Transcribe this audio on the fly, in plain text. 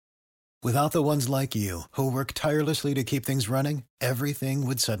Without the ones like you, who work tirelessly to keep things running, everything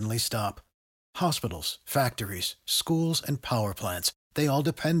would suddenly stop. Hospitals, factories, schools, and power plants, they all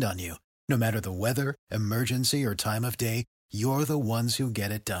depend on you. No matter the weather, emergency, or time of day, you're the ones who get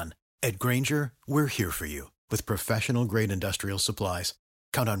it done. At Grainger, we're here for you with professional-grade industrial supplies.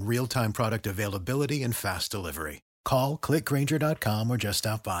 Count on real-time product availability and fast delivery. Call, clickgrainger.com, or just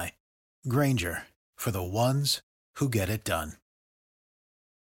stop by. Grainger, for the ones who get it done.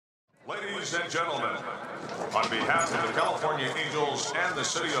 Ladies and gentlemen, on behalf of the California Angels and the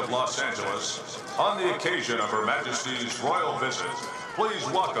city of Los Angeles, on the occasion of Her Majesty's royal visit, please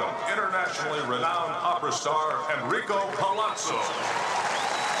welcome internationally renowned opera star Enrico Palazzo.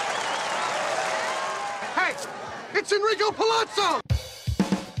 Hey, it's Enrico Palazzo!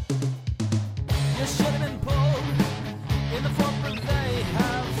 You should have been pulled in the front, but they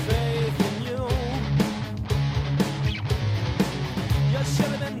have faith in you. You should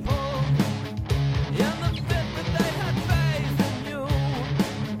have been pulled in the fifth, but they had faith in you.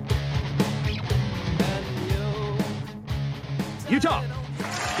 And you. Utah,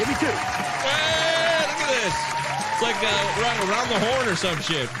 give me 2. Hey, look at this. It's like around the horn or some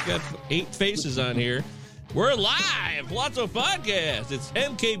shit. We got 8 faces on here. We're live. Palazzo Podcast. It's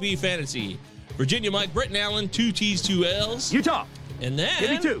MKB Fantasy. Virginia Mike, Britton Allen, 2 T's, 2 L's. Utah, and then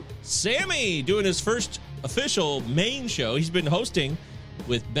give me 2. Sammy doing his first official main show. He's been hosting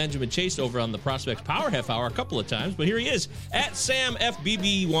with Benjamin Chase over on the Prospects Power Half Hour a couple of times, but here he is at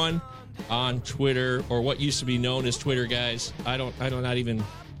SamFBB1 on Twitter, or what used to be known as Twitter, guys. I'm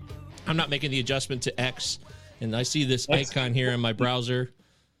not making the adjustment to X, and I see this icon here in my browser.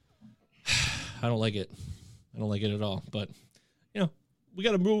 I don't like it. I don't like it at all, but we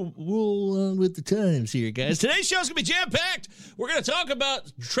got to roll on with the times here, guys. Today's show's going to be jam-packed. We're going to talk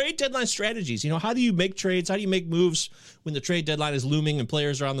about trade deadline strategies. How do you make trades? How do you make moves when the trade deadline is looming and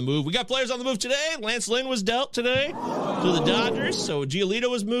players are on the move? We got players on the move today. Lance Lynn was dealt today to the Dodgers. So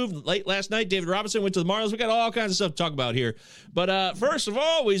Giolito was moved late last night. David Robinson went to the Marlins. We got all kinds of stuff to talk about here. But first of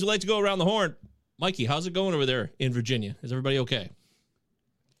all, we like to go around the horn. Mikey, how's it going over there in Virginia? Is everybody okay?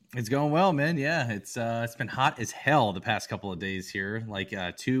 It's going well, man. Yeah, it's been hot as hell the past couple of days here, like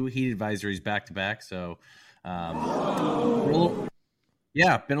 2 heat advisories back to back. So, been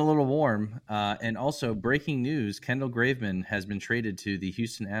a little warm. And also, breaking news: Kendall Graveman has been traded to the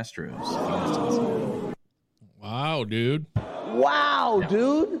Houston Astros. Wow, dude! Wow,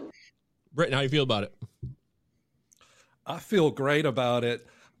 dude! Britton, how you feel about it? I feel great about it.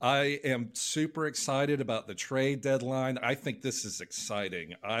 I am super excited about the trade deadline. I think this is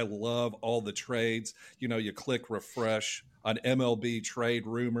exciting. I love all the trades. You click refresh on MLB trade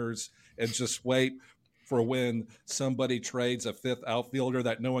rumors and just wait for when somebody trades a 5th outfielder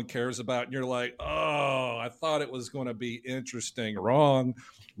that no one cares about. And you're like, oh, I thought it was going to be interesting. Wrong.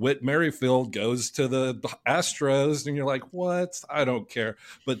 Whit Merrifield goes to the Astros and you're like, what? I don't care.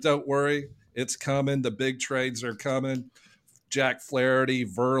 But don't worry. It's coming. The big trades are coming. Jack Flaherty,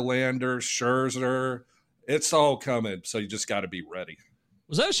 Verlander, Scherzer, it's all coming. So you just got to be ready.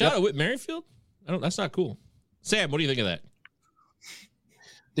 Was that a shot at Whit Merrifield? That's not cool. Sam, what do you think of that?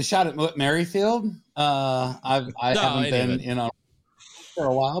 The shot at Whit Merrifield? I haven't been in on for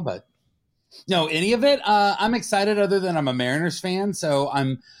a while, but no, any of it. I'm excited. Other than I'm a Mariners fan, so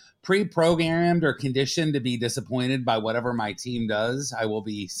I'm pre-programmed or conditioned to be disappointed by whatever my team does. I will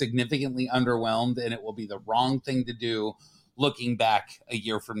be significantly underwhelmed, and it will be the wrong thing to do. Looking back a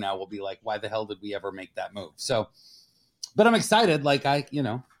year from now, we'll be like, why the hell did we ever make that move? So, but I'm excited. Like I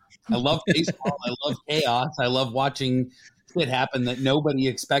love baseball. I love chaos. I love watching shit happen that nobody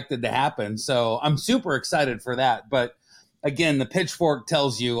expected to happen. So I'm super excited for that. But again, the pitchfork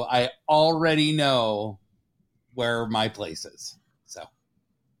tells you I already know where my place is. So,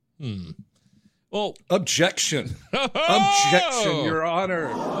 Well, objection, Your Honor.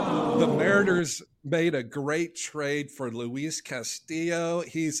 The Mariners made a great trade for Luis Castillo.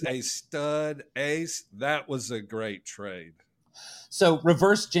 He's a stud ace. That was a great trade. So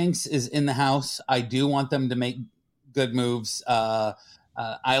reverse jinx is in the house. I do want them to make good moves. I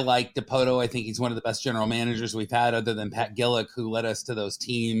like DePoto. I think he's one of the best general managers we've had other than Pat Gillick, who led us to those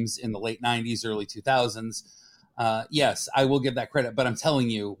teams in the late 90s, early 2000s. Yes, I will give that credit, but I'm telling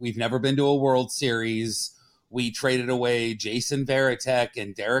you, we've never been to a World Series. We traded away Jason Varitek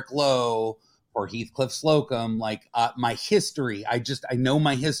and Derek Lowe for Heathcliff Slocum. Like my history, I know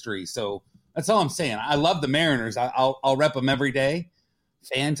my history. So that's all I'm saying. I love the Mariners. I'll rep them every day,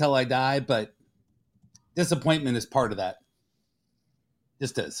 fan till I die. But disappointment is part of that.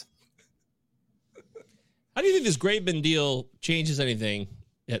 Just is. How do you think this Graveman deal changes anything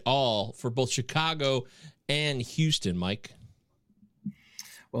at all for both Chicago and Houston, Mike?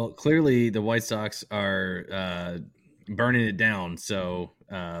 Well, clearly the White Sox are burning it down, so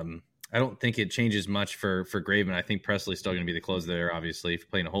I don't think it changes much for Graven. I think Presley's still going to be the closer there, obviously, if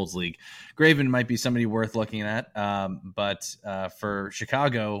playing a holds league. Graven might be somebody worth looking at, but for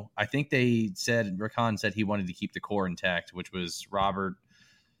Chicago, I think Rick Hahn said he wanted to keep the core intact, which was Robert,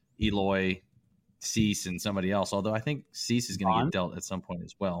 Eloy, Cease, and somebody else, although I think Cease is going to get dealt at some point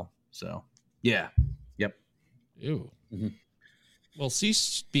as well. So, yeah. Yep. Ew. Mm-hmm. Well,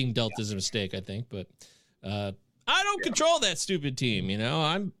 Cease being dealt is a mistake, I think, but I don't control that stupid team. You know,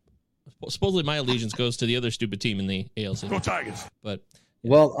 I'm supposedly my allegiance goes to the other stupid team in the ALC. Go Tigers! But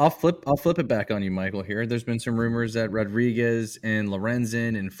well, I'll flip it back on you, Michael. Here, there's been some rumors that Rodriguez and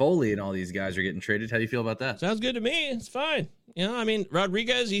Lorenzen and Foley and all these guys are getting traded. How do you feel about that? Sounds good to me. It's fine. You know, I mean,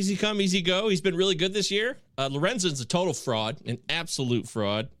 Rodriguez, easy come, easy go. He's been really good this year. Lorenzen's a total fraud, an absolute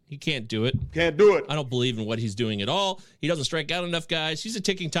fraud. He can't do it. Can't do it. I don't believe in what he's doing at all. He doesn't strike out enough guys. He's a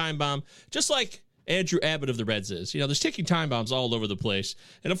ticking time bomb, just like Andrew Abbott of the Reds is. You know, there's ticking time bombs all over the place.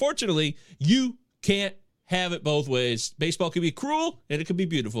 And unfortunately, you can't have it both ways. Baseball can be cruel and it can be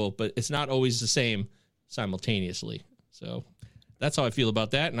beautiful, but it's not always the same simultaneously. So that's how I feel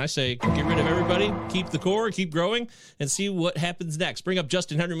about that. And I say, get rid of everybody, keep the core, keep growing, and see what happens next. Bring up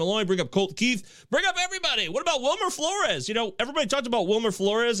Justin Henry Malloy, bring up Colt Keith, bring up everybody. What about Wilmer Flores? You know, everybody talked about Wilmer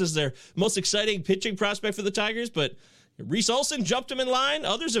Flores as their most exciting pitching prospect for the Tigers, but Reese Olson jumped him in line.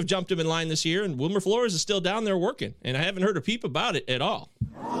 Others have jumped him in line this year, and Wilmer Flores is still down there working, and I haven't heard a peep about it at all.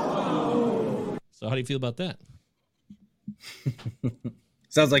 So how do you feel about that?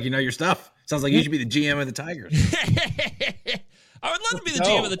 Sounds like you know your stuff. Sounds like you should be the GM of the Tigers. I would love to be the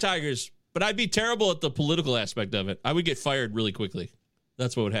GM of the Tigers, but I'd be terrible at the political aspect of it. I would get fired really quickly.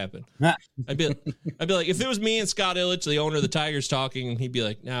 That's what would happen. I'd be like, if it was me and Scott Illich, the owner of the Tigers, talking, he'd be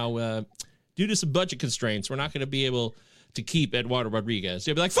like, now, due to some budget constraints, we're not going to be able to keep Eduardo Rodriguez.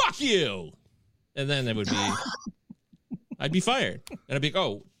 He'd be like, fuck you. And then it would be, I'd be fired. And I'd be like,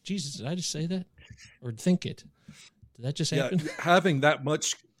 oh, Jesus, did I just say that? Or think it? Did that just happen? Yeah, having that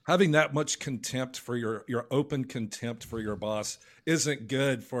much contempt for your open contempt for your boss isn't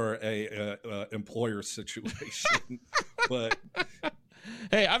good for a employer situation. But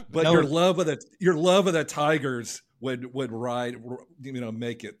hey, your love of the Tigers would ride,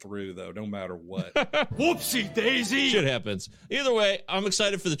 make it through though, no matter what. Whoopsie daisy. Shit happens. Either way, I'm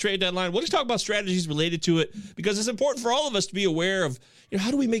excited for the trade deadline. We'll just talk about strategies related to it because it's important for all of us to be aware of, how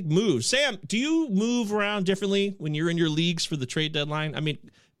do we make moves? Sam, do you move around differently when you're in your leagues for the trade deadline? I mean,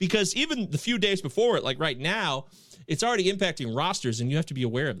 because even the few days before it, like right now, it's already impacting rosters, and you have to be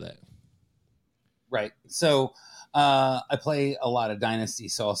aware of that. Right. So I play a lot of Dynasty,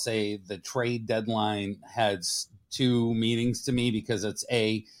 so I'll say the trade deadline has two meanings to me because it's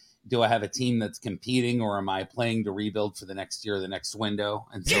do I have a team that's competing, or am I playing to rebuild for the next year or the next window?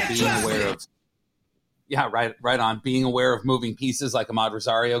 And so being aware of right on. Being aware of moving pieces like Ahmad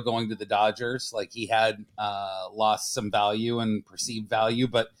Rosario going to the Dodgers, like he had lost some value and perceived value,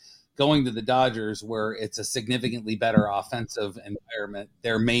 but going to the Dodgers where it's a significantly better offensive environment,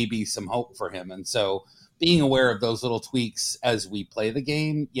 there may be some hope for him. And so being aware of those little tweaks as we play the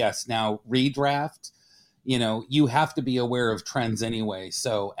game. Yes. Now redraft, you have to be aware of trends anyway.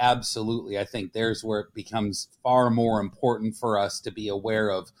 So absolutely. I think there's where it becomes far more important for us to be aware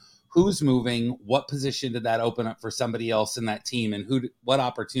of who's moving, what position did that open up for somebody else in that team, and what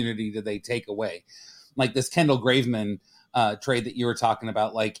opportunity did they take away? Like this Kendall Graveman trade that you were talking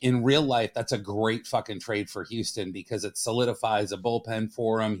about, like in real life, that's a great fucking trade for Houston because it solidifies a bullpen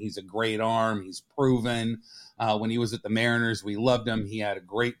for him. He's a great arm. He's proven. When he was at the Mariners, we loved him. He had a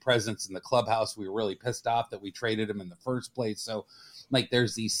great presence in the clubhouse. We were really pissed off that we traded him in the first place. So like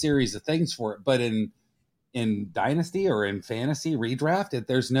there's these series of things for it, but in Dynasty or in fantasy redraft,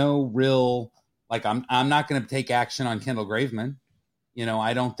 there's no real, like, I'm not going to take action on Kendall Graveman.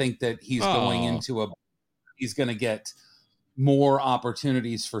 I don't think that he's going into he's going to get more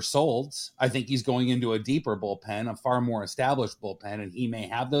opportunities for solds. I think he's going into a deeper bullpen, a far more established bullpen, and he may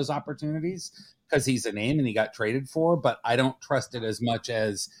have those opportunities because he's a name and he got traded for, but I don't trust it as much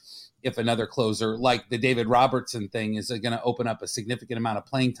as if another closer like the David Robertson thing is going to open up a significant amount of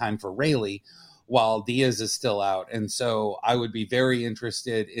playing time for Raley while Diaz is still out. And so I would be very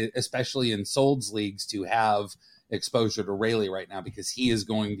interested, especially in Solds leagues, to have exposure to Raley right now because he is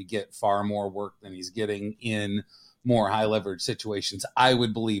going to get far more work than he's getting in more high leverage situations. I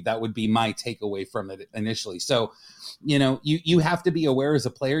would believe that would be my takeaway from it initially. So, you have to be aware as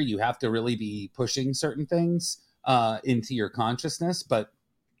a player, you have to really be pushing certain things into your consciousness, but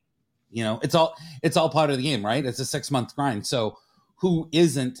it's all part of the game, right? It's a 6-month grind. So who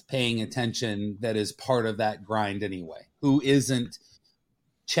isn't paying attention that is part of that grind anyway? Who isn't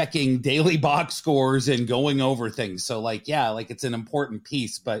checking daily box scores and going over things. So like, yeah, like it's an important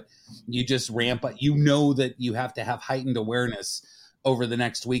piece, but you just ramp up. You know that you have to have heightened awareness over the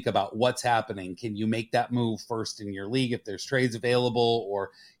next week about what's happening. Can you make that move first in your league if there's trades available,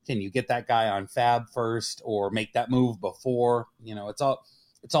 or can you get that guy on Fab first, or make that move before? You know, it's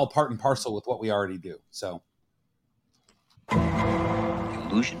all part and parcel with what we already do. So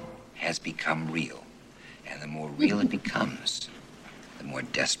illusion has become real, and the more real it becomes, the more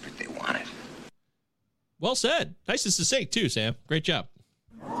desperate they want it. Well said. Nice and succinct, too, Sam. Great job.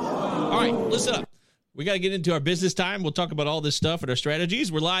 All right, listen up. We got to get into our business time. We'll talk about all this stuff and our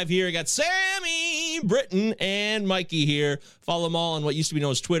strategies. We're live here. I got Sammy, Britton, and Mikey here. Follow them all on what used to be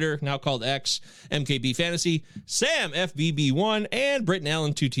known as Twitter, now called X, MKB Fantasy, Sam, FBB1, and Britton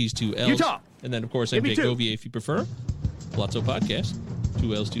Allen, 2 T's, 2 L's. Utah. And then, of course, MJ Govier, if you prefer. Palazzo Podcast,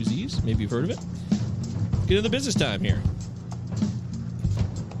 2 L's, 2 Z's. Maybe you've heard of it. Get into the business time here.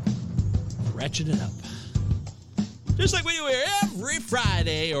 Ratchet it up. Just like we do here every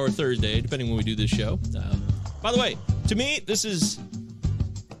Friday or Thursday, depending when we do this show. By the way, to me, this is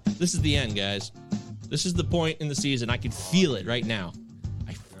the end, guys. This is the point in the season. I can feel it right now.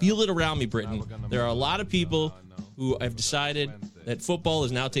 I feel it around me, Britton. There are a lot of people who have decided that football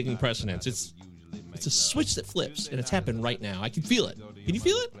is now taking precedence. It's a switch that flips, and it's happened right now. I can feel it. Can you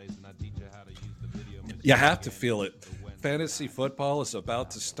feel it? You have to feel it. Fantasy football is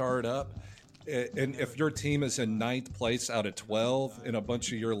about to start up. And if your team is in 9th place out of 12 in a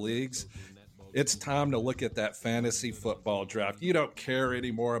bunch of your leagues, it's time to look at that fantasy football draft. You don't care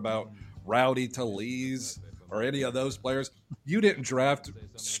anymore about Rowdy Talese or any of those players. You didn't draft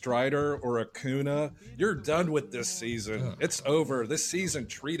Strider or Acuna. You're done with this season. It's over. This season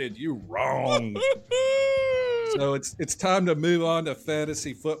treated you wrong. So it's time to move on to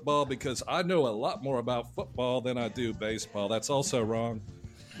fantasy football, because I know a lot more about football than I do baseball. That's also wrong.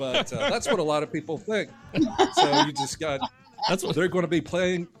 But that's what a lot of people think. So you just got. That's what they're going to be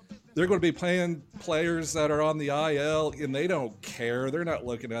playing. They're going to be playing players that are on the IL, and they don't care. They're not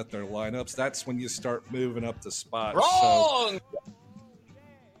looking at their lineups. That's when you start moving up the spots. wrong. So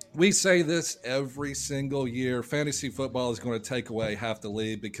we say this every single year. Fantasy football is going to take away half the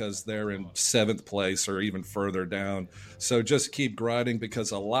league because they're in 7th place or even further down. So just keep grinding,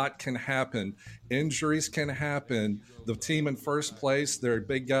 because a lot can happen. Injuries can happen. The team in first place, their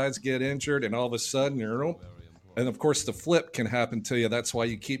big guys get injured, and all of a sudden, and of course the flip can happen to you. That's why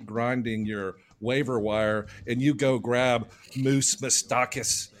you keep grinding your waiver wire, and you go grab Moose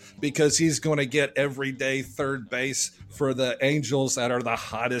Moustakas, because he's going to get everyday third base for the Angels, that are the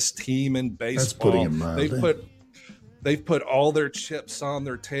hottest team in baseball. That's putting him mildly. They've put all their chips on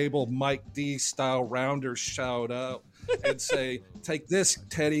their table. Mike D style rounders shout out and say, "Take this,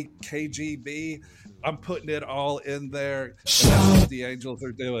 Teddy KGB. I'm putting it all in there." And that's what the Angels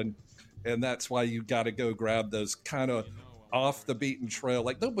are doing. And that's why you got to go grab those kind of off the beaten trail.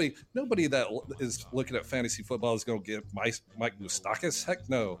 Like nobody that is looking at fantasy football is going to get Mike Moustakas. Heck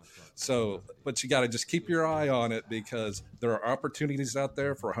no. So, but you got to just keep your eye on it, because there are opportunities out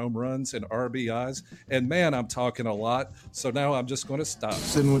there for home runs and RBIs. And man, I'm talking a lot. So now I'm just going to stop.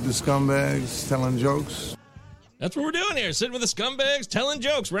 Sitting with the scumbags, telling jokes. That's what we're doing here. Sitting with the scumbags, telling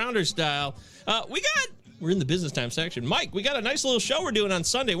jokes, rounder style. We're in the business time section. Mike, we got a nice little show we're doing on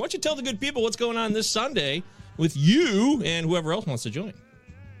Sunday. Why don't you tell the good people what's going on this Sunday with you and whoever else wants to join?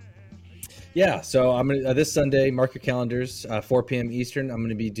 Yeah, so I'm gonna this Sunday. Mark your calendars, 4 p.m. Eastern. I'm going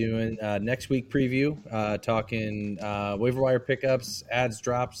to be doing next week preview, talking waiver wire pickups, ads,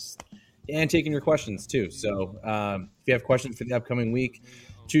 drops, and taking your questions too. So if you have questions for the upcoming week,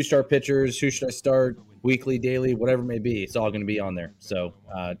 2-star pitchers, who should I start, weekly, daily, whatever it may be, it's all going to be on there. So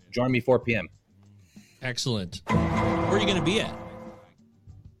join me 4 p.m. Excellent. Where are you going to be at?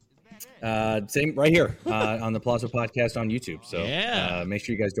 Same right here on the Palazzo Podcast on YouTube. So yeah. Make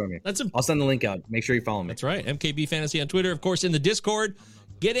sure you guys join me. I'll send the link out. Make sure you follow me. That's right. MKB Fantasy on Twitter. Of course, in the Discord.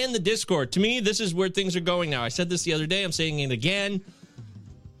 Get in the Discord. To me, this is where things are going now. I said this the other day. I'm saying it again.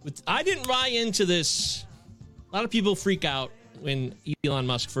 I didn't buy into this. A lot of people freak out when Elon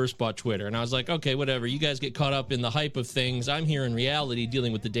Musk first bought Twitter. And I was like, okay, whatever. You guys get caught up in the hype of things. I'm here in reality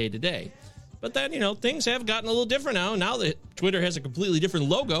dealing with the day-to-day. But then, things have gotten a little different now. Now that Twitter has a completely different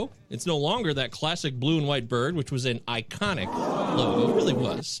logo, it's no longer that classic blue and white bird, which was an iconic logo. It really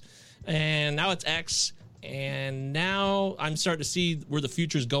was. And now it's X. And now I'm starting to see where the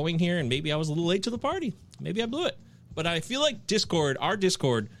future's going here. And maybe I was a little late to the party. Maybe I blew it. But I feel like Discord, our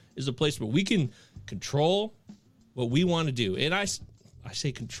Discord, is a place where we can control what we want to do. And I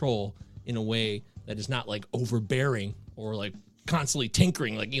say control in a way that is not like overbearing or like constantly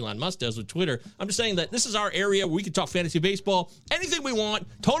tinkering like Elon Musk does with Twitter. I'm just saying that this is our area where we can talk fantasy baseball, anything we want,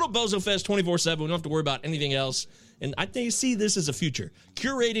 total Bozo Fest 24/7. We don't have to worry about anything else. And I think you see this as a future.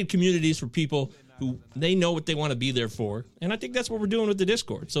 Curated communities for people who they know what they want to be there for. And I think that's what we're doing with the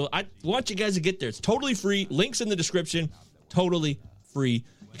Discord. So I want you guys to get there. It's totally free. Links in the description. Totally free.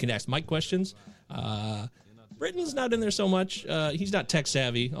 You can ask Mike questions. Britton's not in there so much. He's not tech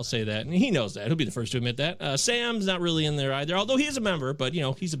savvy. I'll say that. And he knows that. He'll be the first to admit that. Sam's not really in there either, although he is a member. But, you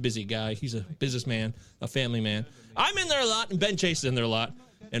know, he's a busy guy. He's a businessman, a family man. I'm in there a lot, and Ben Chase is in there a lot.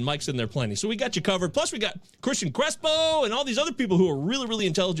 And Mike's in there plenty. So we got you covered. Plus, we got Christian Crespo and all these other people who are really, really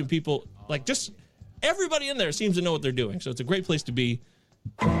intelligent people. Like, just everybody in there seems to know what they're doing. So it's a great place to be.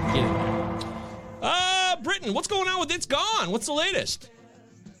 Get in there. Britton, what's going on with It's Gone? What's the latest?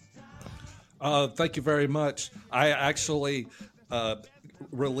 Thank you very much. I actually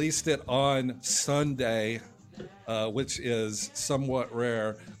released it on Sunday, which is somewhat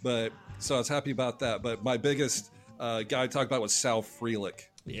rare. But so I was happy about that. But my biggest guy I talked about was Sal Frelick.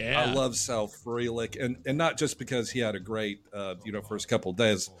 Yeah, I love Sal Frelick, and not just because he had a great, first couple of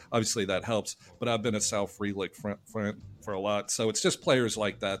days. Obviously, that helps. But I've been a Sal Frelick friend for a lot, so it's just players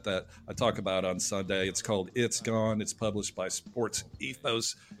like that I talk about on Sunday. It's called It's Gone. It's published by Sports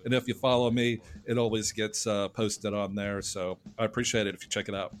Ethos, and if you follow me, it always gets posted on there. So I appreciate it if you check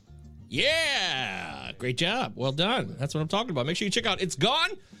it out. Yeah, great job. Well done. That's what I'm talking about. Make sure you check out It's Gone.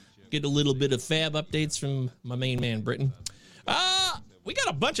 Get a little bit of fab updates from my main man, Britton. We got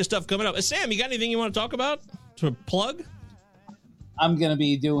a bunch of stuff coming up. Sam, you got anything you want to talk about to plug? I'm going to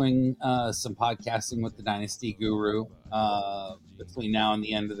be doing some podcasting with the Dynasty Guru between now and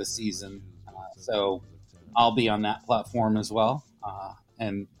the end of the season. So I'll be on that platform as well.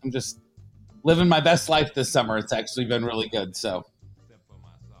 And I'm just living my best life this summer. It's actually been really good. So.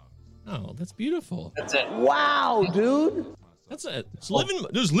 Oh, that's beautiful. That's it. Wow, dude. That's it. Just living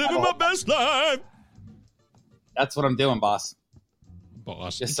my best life. That's what I'm doing, boss.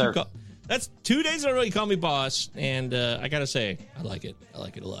 Boss. Yes, sir. That's 2 days in a row you call me boss, and I gotta say, I like it. I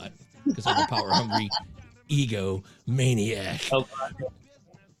like it a lot because I'm a power-hungry ego maniac. Oh,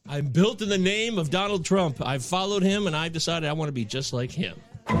 I'm built in the name of Donald Trump. I've followed him, and I've decided I want to be just like him.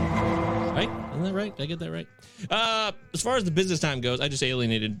 Right? Isn't that right? Did I get that right? As far as the business time goes, I just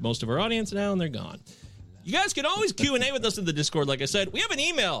alienated most of our audience now, and they're gone. You guys can always Q&A with us in the Discord. Like I said, we have an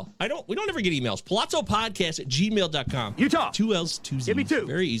email. We don't ever get emails. PalazzoPodcast@gmail.com. Utah. 2 L's, 2 Z's. Give me 2.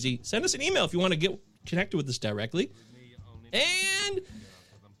 Very easy. Send us an email if you want to get connected with us directly. And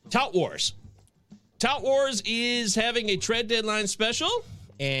Tout Wars. Tout Wars is having a trade deadline special,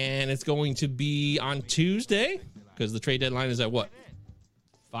 and it's going to be on Tuesday because the trade deadline is at what?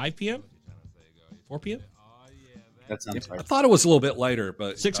 5 p.m.? 4 p.m.? That sounds right. I thought it was a little bit later,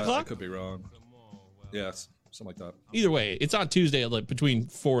 but 6 o'clock? I could be wrong. Yes, something like that. Either way, it's on Tuesday at between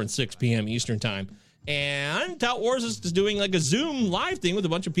 4 and 6 p.m. Eastern time. And Tout Wars is doing like a Zoom live thing with a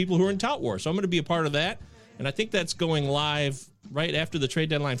bunch of people who are in Tout Wars. So I'm going to be a part of that. And I think that's going live right after the trade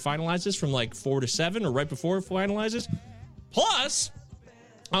deadline finalizes from like 4 to 7 or right before it finalizes. Plus,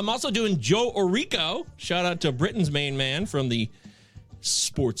 I'm also doing Joe Orico. Shout out to Britain's main man from the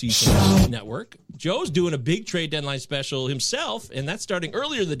Sports Ethos Network. Joe's doing a big trade deadline special himself, and that's starting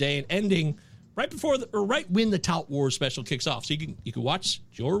earlier in the day and ending right before right when the Tout Wars special kicks off. So you can watch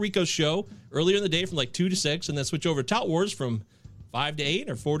Joe Orico's show earlier in the day from like 2 to 6, and then switch over to Tout Wars from 5 to 8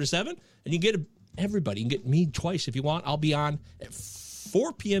 or 4 to 7, and you get everybody. You can get me twice if you want. I'll be on at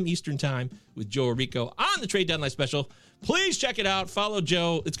 4 p.m. Eastern time with Joe Orico on the trade deadline special. Please check it out. Follow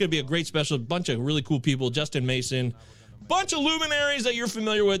Joe. It's going to be a great special. A bunch of really cool people. Justin Mason. Bunch of luminaries that you're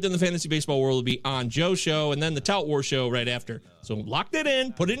familiar with in the fantasy baseball world will be on Joe's show, and then the Tout War show right after. So lock that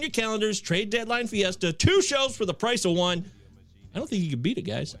in. Put it in your calendars. Trade Deadline Fiesta. 2 shows for the price of 1. I don't think you can beat it,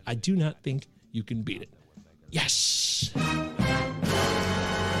 guys. I do not think you can beat it. Yes.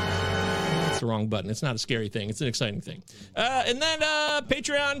 That's the wrong button. It's not a scary thing. It's an exciting thing. And then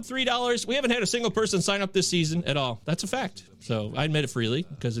Patreon, $3. We haven't had a single person sign up this season at all. That's a fact. So I admit it freely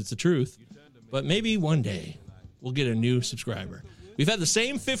because it's the truth. But maybe one day we'll get a new subscriber. We've had the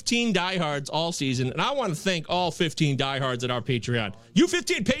same 15 diehards all season, and I want to thank all 15 diehards at our Patreon. You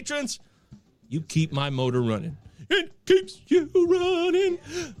 15 patrons, you keep my motor running. It keeps you running.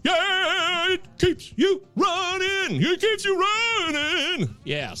 Yeah, it keeps you running. It keeps you running.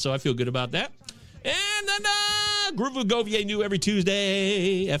 Yeah, so I feel good about that. And then Groove with Govier new every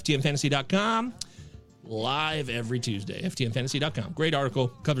Tuesday, FTMFantasy.com. Live every Tuesday, FTMFantasy.com. Great article,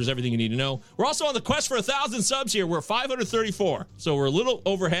 covers everything you need to know. We're also on the quest for 1,000 subs here. We're 534, so we're a little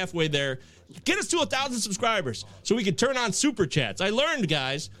over halfway there. Get us to 1,000 subscribers so we can turn on super chats. I learned,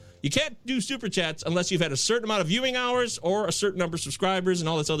 guys, You can't do super chats unless you've had a certain amount of viewing hours or a certain number of subscribers and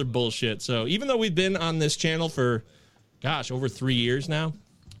all this other bullshit. So even though we've been on this channel for, over 3 years now,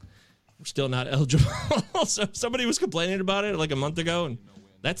 we're still not eligible. So somebody was complaining about it like a month ago, and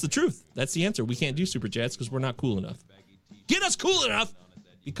that's the truth. That's the answer. We can't do super chats because we're not cool enough. Get us cool enough.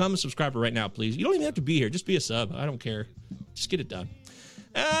 Become a subscriber right now, please. You don't even have to be here. Just be a sub. I don't care. Just get it done.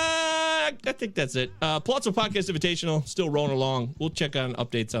 I think that's it. Palazzo Podcast Invitational, still rolling along. We'll check on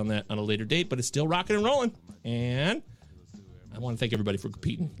updates on that on a later date, but it's still rocking and rolling. And I want to thank everybody for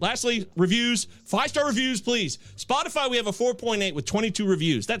competing. Lastly, reviews. 5-star reviews, please. Spotify, we have a 4.8 with 22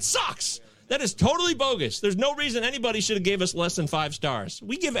 reviews. That sucks. That is totally bogus. There's no reason anybody should have gave us less than 5 stars.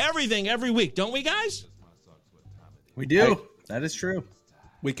 We give everything every week, don't we, guys? We do. That is true.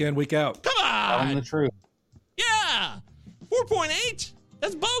 Week in, week out. Come on. Telling the truth. Yeah. 4.8.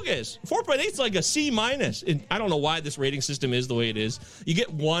 That's bogus. 4.8 is like a C minus. And I don't know why this rating system is the way it is. You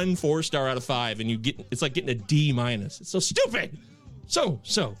get 1 4-star out of 5, and it's like getting a D minus. It's so stupid. So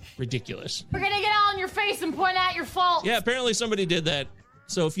ridiculous. We're gonna get all in your face and point out your faults. Yeah, apparently somebody did that.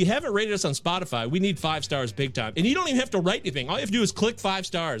 So if you haven't rated us on Spotify, we need 5 stars big time. And you don't even have to write anything. All you have to do is click 5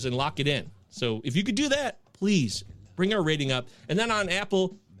 stars and lock it in. So if you could do that, please bring our rating up. And then on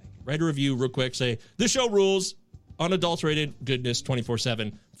Apple, write a review real quick. Say, this show rules. Unadulterated goodness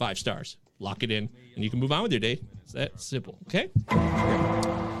 24/7, 5 stars. Lock it in, and you can move on with your day. It's that simple, okay? All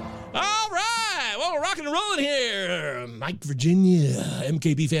right. Well, we're rocking and rolling here. Mike, Virginia,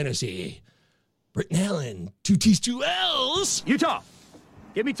 MKB Fantasy. Britton Allen, 2 T's, 2 L's. Utah,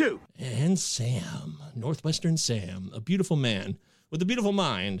 give me 2. And Sam, Northwestern Sam, a beautiful man with a beautiful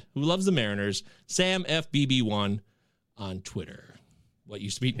mind who loves the Mariners. Sam FBB1 on Twitter. What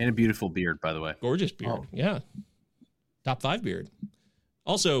used to be... And a beautiful beard, by the way. Gorgeous beard, yeah. Top 5 beard.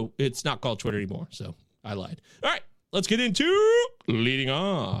 Also, it's not called Twitter anymore, so I lied. All right, let's get into leading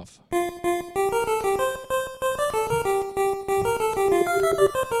off.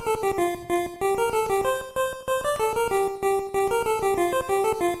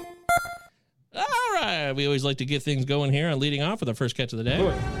 All right, we always like to get things going here on leading off with our first catch of the day.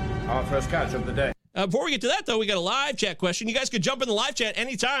 Our first catch of the day. Before we get to that, though, we got a live chat question. You guys could jump in the live chat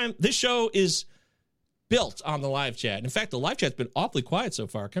anytime. This show is built on the live chat. In fact, the live chat's been awfully quiet so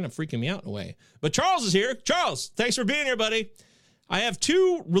far, kind of freaking me out in a way. But Charles is here. Charles, thanks for being here, buddy. I have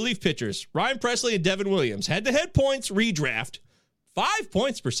 2 relief pitchers, Ryan Presley and Devin Williams. Head-to-head points, redraft, 5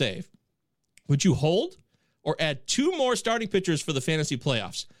 points per save. Would you hold or add 2 more starting pitchers for the fantasy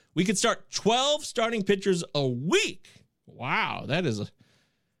playoffs? We could start 12 starting pitchers a week. Wow, that is a...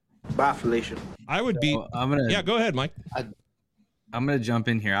 Bye, Felicia. I would be... Yeah, go ahead, Mike. I'm going to jump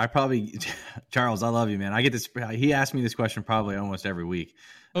in here. Charles, I love you, man. I get this. He asks me this question probably almost every week.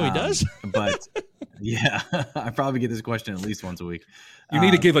 Oh, he does? But yeah, I probably get this question at least once a week. You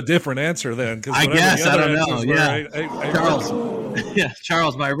need to give a different answer then. I guess. I don't know. Yeah. Charles.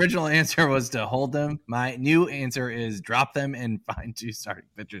 Charles, my original answer was to hold them. My new answer is drop them and find 2 starting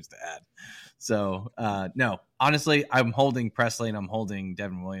pitchers to add. So, no, honestly, I'm holding Presley and I'm holding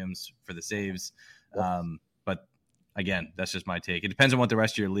Devin Williams for the saves. But again, that's just my take. It depends on what the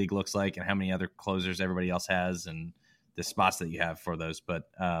rest of your league looks like and how many other closers everybody else has and the spots that you have for those. But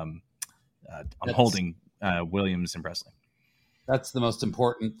I'm holding Williams and Presley. That's the most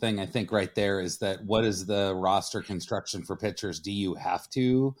important thing, I think, right there is that what is the roster construction for pitchers? Do you have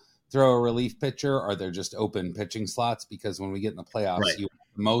to throw a relief pitcher? Or are there just open pitching slots? Because when we get in the playoffs, you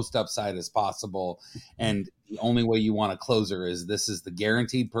want the most upside as possible. And the only way you want a closer is this is the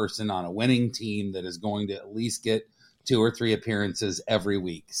guaranteed person on a winning team that is going to at least get 2 or 3 appearances every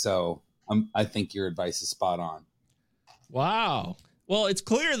week. So I think your advice is spot on. Wow. Well, it's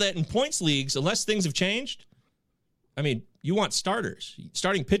clear that in points leagues, unless things have changed, I mean, you want starters.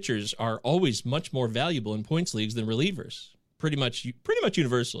 Starting pitchers are always much more valuable in points leagues than relievers. Pretty much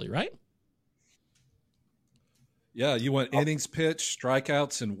universally, right? Yeah, you want innings pitched,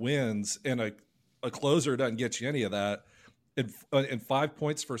 strikeouts, and wins, and a closer doesn't get you any of that. And 5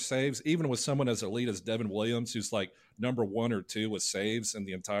 points for saves, even with someone as elite as Devin Williams, who's like number 1 or 2 with saves in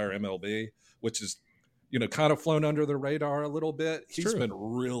the entire MLB, which is, kind of flown under the radar a little bit. He's been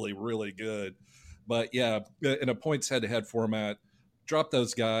really, really good. But yeah, in a points head-to-head format, drop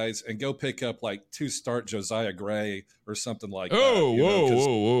those guys and go pick up like 2-start Josiah Gray or something like that. Whoa.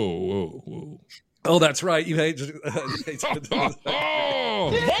 Oh, that's right. You hate. You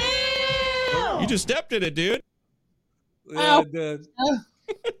just stepped in it, dude.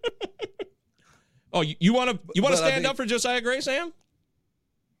 Oh, you want to stand up for Josiah Gray, Sam?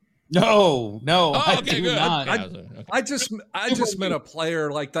 No, Oh, okay, do good. not. I just meant a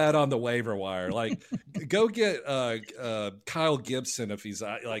player like that on the waiver wire. Like, go get Kyle Gibson if he's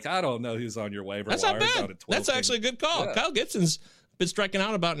like, I don't know who's on your waiver That's wire. not bad. That's actually a good call. Yeah. Kyle Gibson's been striking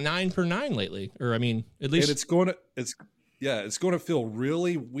out about 9 per 9 lately, or I mean, at least And it's going to feel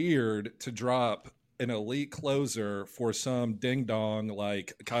really weird to drop an elite closer for some ding dong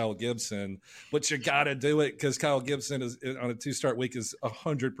like Kyle Gibson, but you got to do it because Kyle Gibson is on a 2-start week is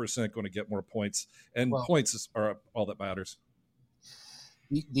 100% going to get more points, and points are all that matters.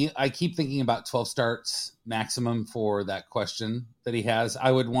 I keep thinking about 12 starts maximum for that question that he has.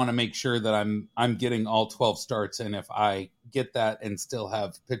 I would want to make sure that I'm getting all 12 starts, and if I get that and still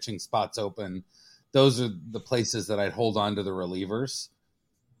have pitching spots open, those are the places that I'd hold on to the relievers.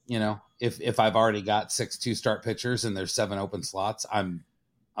 You know, if I've already got 6 2-start pitchers and there's 7 open slots, I'm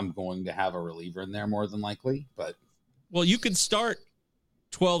going to have a reliever in there more than likely. But you can start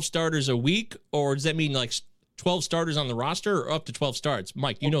 12 starters a week, or does that mean like 12 starters on the roster, or up to 12 starts?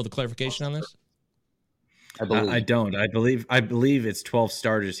 Mike, you know the clarification on this? I don't. I believe it's 12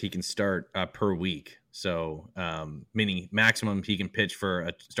 starters he can start per week. So, meaning maximum he can pitch for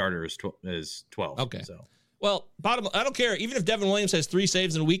a starter is 12. Okay. So. Well, I don't care. Even if Devin Williams has 3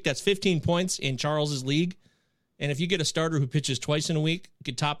 saves in a week, that's 15 points in Charles's league. And if you get a starter who pitches twice in a week, you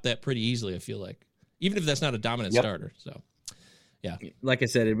could top that pretty easily, I feel like. Even if that's not a dominant starter. So, yeah. Like I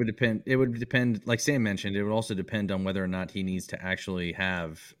said, it would depend. It would depend, like Sam mentioned, it would also depend on whether or not he needs to actually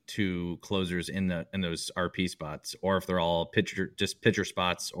have 2 closers in those RP spots, or if they're all pitcher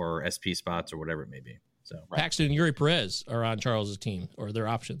spots or SP spots or whatever it may be. So Paxton and Yuri Perez are on Charles's team, or their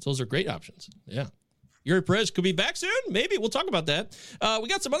options. Those are great options. Yeah. Yuri Perez could be back soon. Maybe. We'll talk about that. We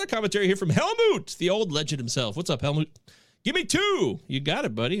got some other commentary here from Helmut, the old legend himself. What's up, Helmut? Give me 2. You got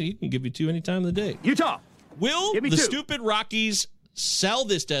it, buddy. You can give you 2 any time of the day. Utah. Will Give me the 2. stupid Rockies sell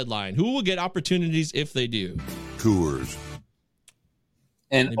this deadline? Who will get opportunities if they do? Coors.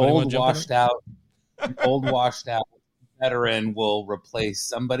 An old washed out veteran will replace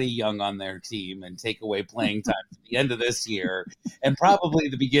somebody young on their team and take away playing time at the end of this year and probably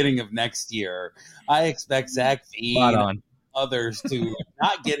the beginning of next year. I expect Zach Veen and others to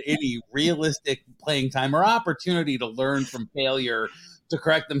not get any realistic playing time or opportunity to learn from failure, to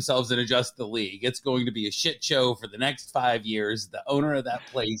correct themselves and adjust the league. It's going to be a shit show for the next 5 years. The owner of that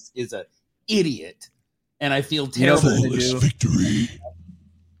place is an idiot, and I feel terrible. Victory.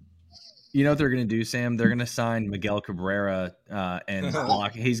 You know what they're going to do, Sam? They're going to sign Miguel Cabrera and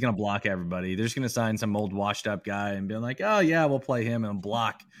block. He's going to block everybody. They're just going to sign some old washed-up guy and be like, oh, yeah, we'll play him, and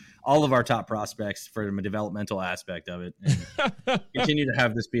block all of our top prospects from a developmental aspect of it, and continue to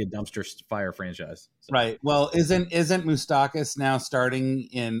have this be a dumpster fire franchise. So. Right. Well, isn't Moustakas now starting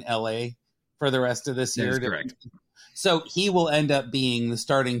in LA for the rest of this year? That is correct. So he will end up being the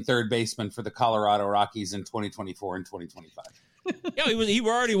starting third baseman for the Colorado Rockies in 2024 and 2025. Yeah, he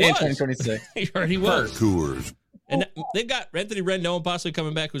already was. 2026. He already was. Coors. And they've got Anthony Rendon possibly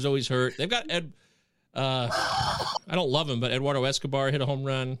coming back, who's always hurt. They've got I don't love him, but Eduardo Escobar hit a home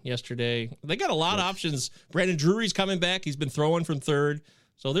run yesterday. They got a lot of options. Brandon Drury's coming back. He's been throwing from third.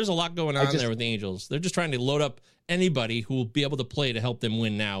 So there's a lot going on there with the Angels. They're just trying to load up anybody who will be able to play to help them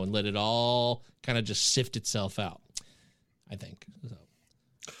win now and let it all kind of just sift itself out, I think. So.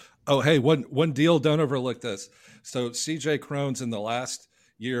 Oh, hey, one deal. Don't overlook this. So CJ Cron's in the last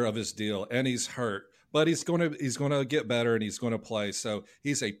year of his deal, and he's hurt, but he's going to get better and he's going to play. So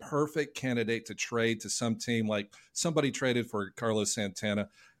he's a perfect candidate to trade to some team, like somebody traded for Carlos Santana.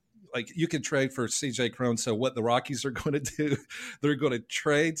 Like, you can trade for CJ Cron. So what the Rockies are going to do, they're going to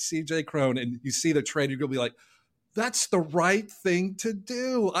trade CJ Cron, and you see the trade, you're going to be like, that's the right thing to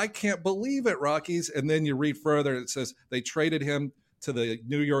do. I can't believe it, Rockies. And then you read further, it says they traded him to the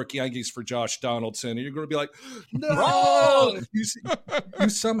New York Yankees for Josh Donaldson. And you're going to be like, no, you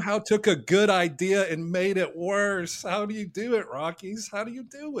somehow took a good idea and made it worse. How do you do it, Rockies? How do you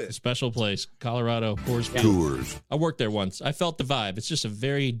do it? A special place, Colorado, Coors Field. I worked there once. I felt the vibe. It's just a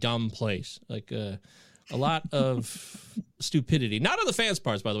very dumb place. Like a lot of stupidity. Not on the fans'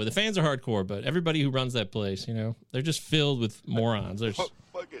 parts, by the way. The fans are hardcore, but everybody who runs that place, they're just filled with morons. They're just...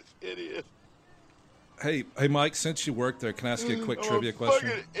 fucking idiot. Hey, Mike, since you work there, can I ask you a quick trivia question?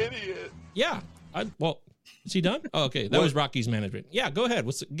 Fucking idiot. Yeah. Is he done? Oh, okay. That was Rockies management. Yeah, go ahead.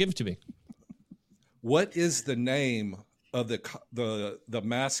 Give it to me. What is the name of the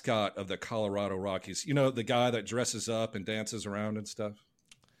mascot of the Colorado Rockies? You know, the guy that dresses up and dances around and stuff?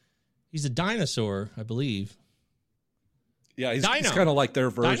 He's a dinosaur, I believe. Yeah, he's kind of like their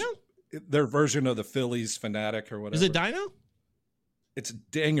version of the Phillies fanatic or whatever. Is it Dino? It's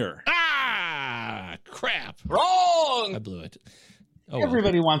Dinger. Ah, crap. Wrong. I blew it.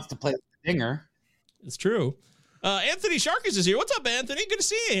 Everybody wants to play the dinger. It's true. Anthony Sharkis is here. What's up, Anthony? Good to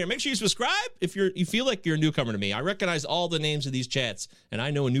see you here. Make sure you subscribe if you feel like you're a newcomer to me. I recognize all the names of these chats, and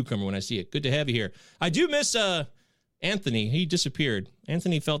I know a newcomer when I see it. Good to have you here. I do miss Anthony. He disappeared.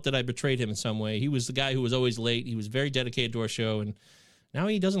 Anthony felt that I betrayed him in some way. He was the guy who was always late. He was very dedicated to our show, and now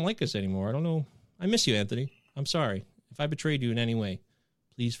he doesn't like us anymore. I don't know. I miss you, Anthony. I'm sorry. If I betrayed you in any way,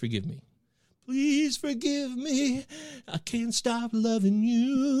 please forgive me. Please forgive me. I can't stop loving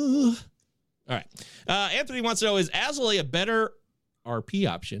you. All right. Anthony wants to know, is Azalea a better RP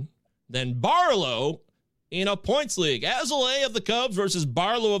option than Barlow in a points league? Azalea of the Cubs versus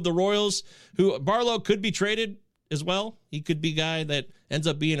Barlow of the Royals, who Barlow could be traded as well. He could be a guy that ends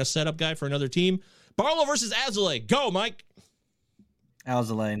up being a setup guy for another team. Barlow versus Azalea. Go, Mike.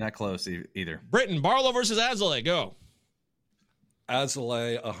 Azalea, not close either. Britton, Barlow versus Azalea. Go.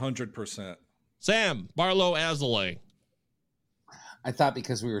 Azalea, 100%. Sam, Barlow, Azalea. I thought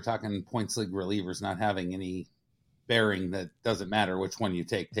because we were talking points league relievers not having any bearing, that doesn't matter which one you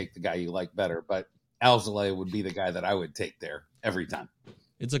take the guy you like better. But Alzolay would be the guy that I would take there every time.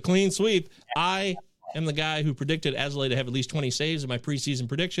 It's a clean sweep. I am the guy who predicted Azalea to have at least 20 saves in my preseason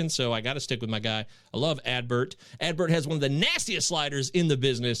prediction, so I got to stick with my guy. I love Adbert. Adbert has one of the nastiest sliders in the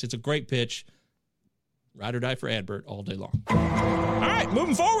business. It's a great pitch. Ride or die for Adbert all day long. All right,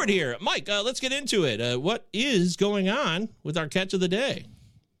 moving forward here. Mike, let's get into it. What is going on with our catch of the day?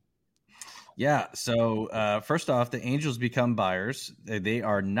 Yeah, so first off, the Angels become buyers. They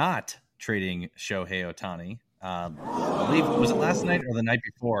are not trading Shohei Ohtani. I believe, was it last night or the night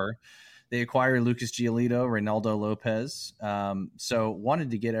before? They acquired Lucas Giolito, Reynaldo Lopez. So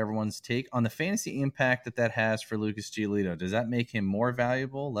wanted to get everyone's take on the fantasy impact that has for Lucas Giolito. Does that make him more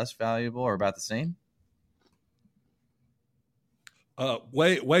valuable, less valuable, or about the same?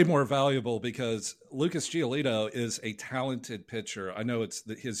 Way more valuable, because Lucas Giolito is a talented pitcher. I know it's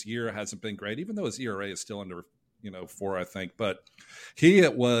that his year hasn't been great, even though his ERA is still under 4, I think. But he's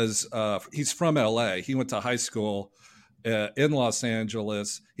from LA. He went to high school in Los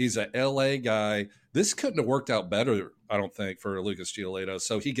Angeles. He's a LA guy. This couldn't have worked out better, I don't think, for Lucas Giolito.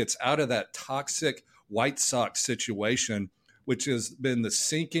 So he gets out of that toxic White Sox situation, which has been the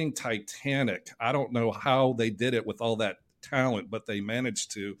sinking Titanic. I don't know how they did it with all that talent, but they managed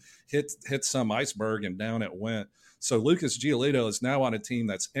to hit some iceberg and down it went. So Lucas Giolito is now on a team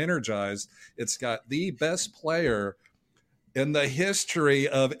that's energized. It's got the best player in the history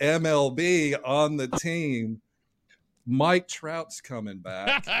of MLB on the team. Mike Trout's coming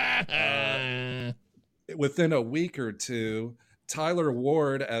back within a week or two. Tyler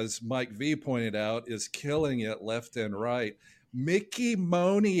Ward, as Mike V pointed out, is killing it left and right. Mickey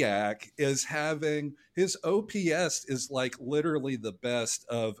Moniak is having his OPS is like literally the best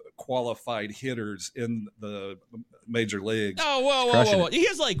of qualified hitters in the major leagues. Oh, whoa. He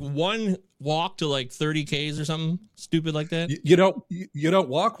has like one walk to like 30 Ks or something stupid like that. You don't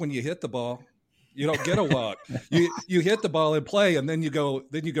walk when you hit the ball. You don't get a walk. You hit the ball in play, and then you go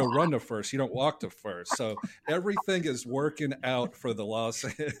run to first. You don't walk to first. So everything is working out for the Los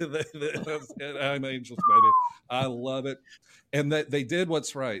Angeles Angels, baby. I love it. And that they did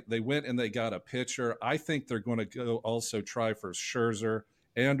what's right. They went and they got a pitcher. I think they're going to go also try for Scherzer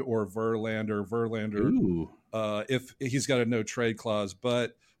and or Verlander. If he's got a no trade clause,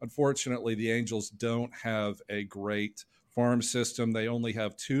 but unfortunately, the Angels don't have a great farm system. They only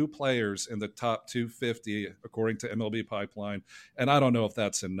have 2 players in the top 250, according to MLB Pipeline. And I don't know if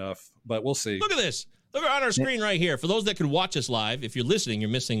that's enough, but we'll see. Look at this. Look on our screen right here. For those that could watch us live, if you're listening, you're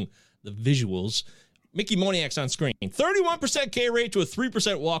missing the visuals. Mickey Moniak's on screen. 31% K rate to a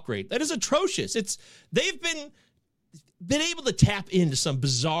 3% walk rate. That is atrocious. They've been able to tap into some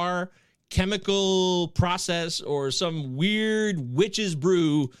bizarre chemical process or some weird witch's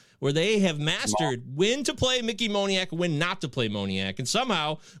brew where they have mastered when to play Mickey Moniak and when not to play Moniak. And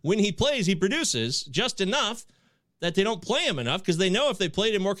somehow, when he plays, he produces just enough that they don't play him enough, because they know if they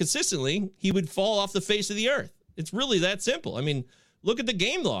played him more consistently, he would fall off the face of the earth. It's really that simple. I mean, look at the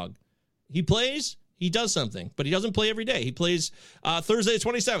game log. He plays, he does something, but he doesn't play every day. He plays Thursday the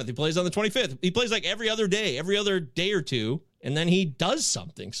 27th. He plays on the 25th. He plays like every other day or two, and then he does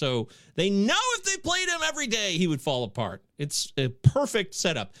something. So they know if they played him every day, he would fall apart. It's a perfect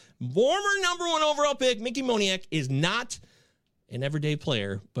setup. Former #1 overall pick, Mickey Moniak, is not an everyday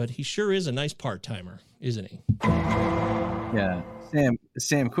player, but he sure is a nice part-timer, isn't he? Yeah.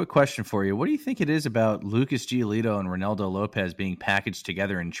 Sam, quick question for you. What do you think it is about Lucas Giolito and Reynaldo Lopez being packaged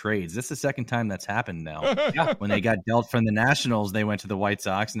together in trades? This is the second time that's happened now. When they got dealt from the Nationals, they went to the White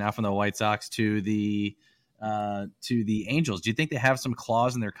Sox. Now from the White Sox to the Angels. Do you think they have some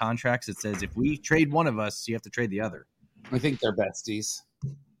clause in their contracts that says if we trade one of us, you have to trade the other? I think they're besties.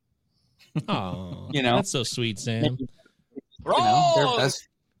 Oh, you know, that's so sweet, Sam. They're best.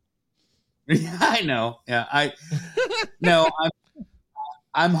 Yeah, I know. Yeah,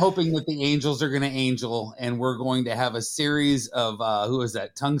 I'm hoping that the Angels are going to angel, and we're going to have a series of who is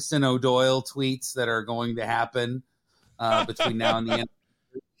that? Tungsten O'Doyle tweets that are going to happen between now and the end.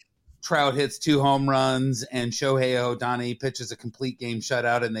 Trout hits 2 home runs, and Shohei Ohtani pitches a complete game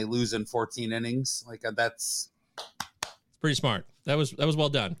shutout, and they lose in 14 innings. Like that's pretty smart. That was well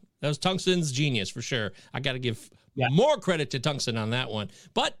done. That was Tungsten's genius for sure. I got to give more credit to Tungsten on that one.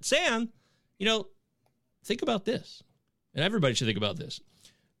 But Sam, think about this, and everybody should think about this.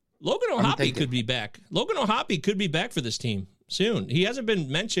 Logan O'Hoppe could be back. Logan O'Hoppe could be back for this team soon. He hasn't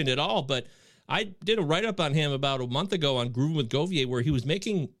been mentioned at all, but I did a write-up on him about a month ago on Groovin' with Govier where he was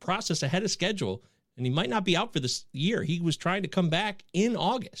making process ahead of schedule, and he might not be out for this year. He was trying to come back in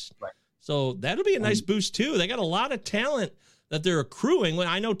August. Right. So that'll be a nice boost, too. They got a lot of talent that they're accruing. Well,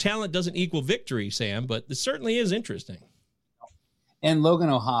 I know talent doesn't equal victory, Sam, but this certainly is interesting. And Logan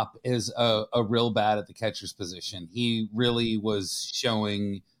O'Hoppe is a real bad at the catcher's position. He really was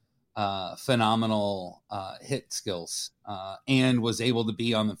showing phenomenal hit skills and was able to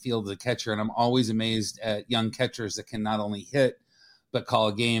be on the field as a catcher. And I'm always amazed at young catchers that can not only hit but call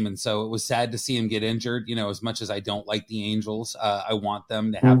a game. And so it was sad to see him get injured. As much as I don't like the Angels, I want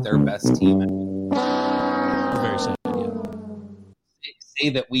them to have their best team. Very sad. Say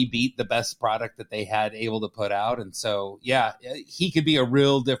that we beat the best product that they had able to put out. And so, he could be a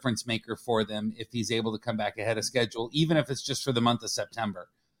real difference maker for them if he's able to come back ahead of schedule, even if it's just for the month of September.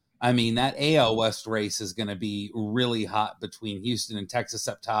 I mean, that AL West race is going to be really hot between Houston and Texas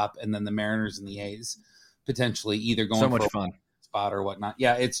up top, and then the Mariners and the A's potentially either going so much for fun a spot or whatnot.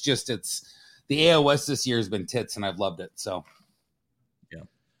 Yeah, it's the AL West this year has been tits, and I've loved it. So,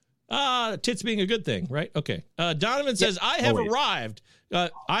 tits being a good thing, right? Okay. Donovan says, I have arrived.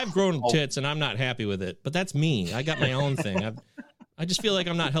 I've grown tits, and I'm not happy with it, but that's me. I got my own thing. I just feel like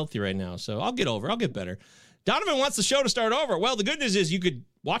I'm not healthy right now, so I'll get better. Donovan wants the show to start over. Well, the good news is you could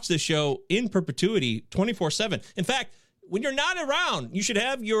watch this show in perpetuity 24/7. In fact, when you're not around, you should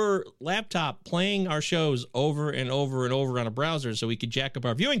have your laptop playing our shows over and over and over on a browser so we could jack up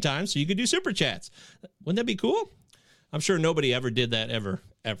our viewing time so you could do super chats. Wouldn't that be cool? I'm sure nobody ever did that ever.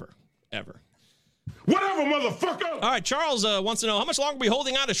 Whatever, motherfucker! All right, Charles wants to know, how much longer are we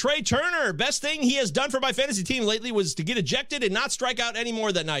holding on to Trey Turner? Best thing he has done for my fantasy team lately was to get ejected and not strike out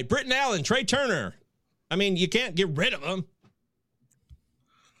anymore that night. Britton Allen, Trey Turner. I mean, you can't get rid of him.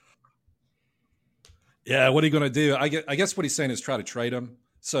 Yeah, what are you going to do? I guess what he's saying is try to trade him.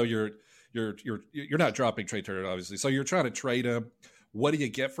 So you're not dropping Trey Turner, obviously. So you're trying to trade him. What do you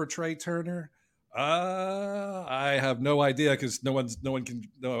get for Trey Turner? I have no idea because no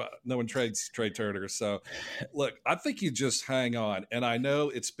one trades Trey Turner. So look, I think you just hang on. And I know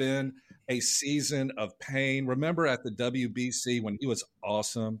it's been a season of pain. Remember at the WBC when he was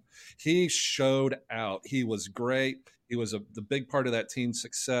awesome, he showed out. He was great. He was the big part of that team's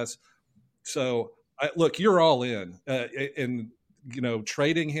success. So look, you're all in,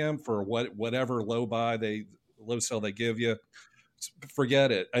 trading him for whatever low sell they give you.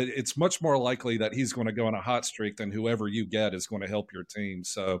 Forget it. It's much more likely that he's going to go on a hot streak than whoever you get is going to help your team.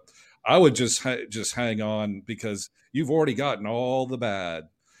 So I would just hang on because you've already gotten all the bad.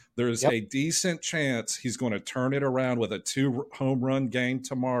 There's a decent chance he's going to turn it around with a 2 home run game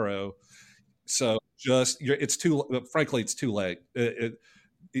tomorrow. So it's too late.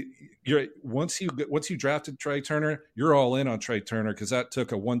 Once you drafted Trey Turner, you're all in on Trey Turner because that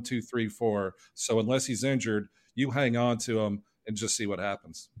took a 1, 2, 3, 4. So unless he's injured, you hang on to him and just see what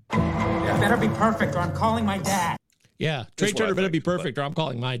happens. It better be perfect or I'm calling my dad. Yeah, Trey Turner better be perfect or I'm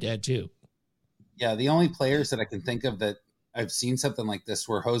calling my dad too. Yeah, the only players that I can think of that I've seen something like this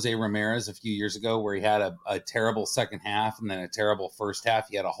were Jose Ramirez a few years ago where he had a terrible second half and then a terrible first half.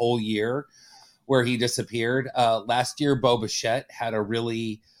 He had a whole year where he disappeared. Last year, Bo Bichette had a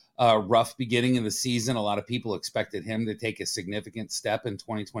really rough beginning of the season. A lot of people expected him to take a significant step in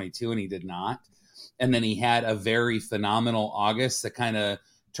 2022, and he did not. And then he had a very phenomenal August that kind of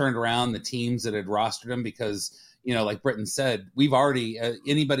turned around the teams that had rostered him because, like Britton said, we've already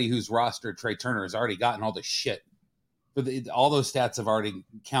anybody who's rostered Trey Turner has already gotten all the shit. All those stats have already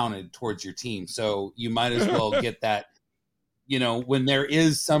counted towards your team. So you might as well get that, when there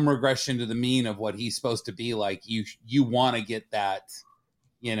is some regression to the mean of what he's supposed to be like, you want to get that,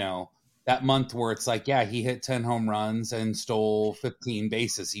 that month where it's like, yeah, he hit 10 home runs and stole 15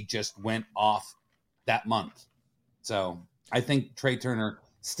 bases. He just went off that month. So I think Trey Turner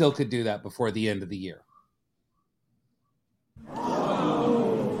still could do that before the end of the year.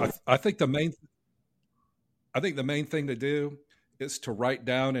 I think the main I think the main thing to do is to write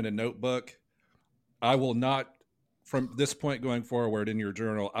down in a notebook, I will not, from this point going forward in your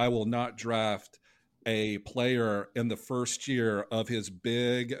journal, I will not draft a player in the first year of his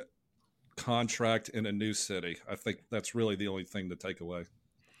big contract in a new city. I think that's really the only thing to take away.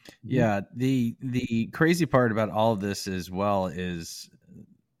 Yeah, the crazy part about all of this as well is,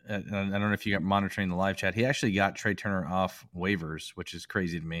 I don't know if you got monitoring the live chat. He actually got Trey Turner off waivers, which is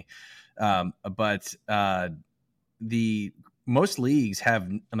crazy to me. But the most leagues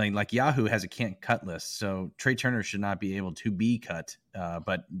have, I mean, like Yahoo has a can't cut list, so Trey Turner should not be able to be cut.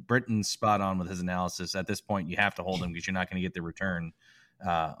 But Britton's spot on with his analysis. At this point, you have to hold him because you're not going to get the return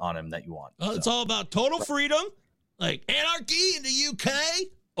on him that you want. Well, it's all about total freedom, like anarchy in the UK,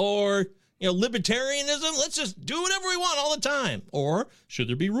 or libertarianism. Let's just do whatever we want all the time. Or should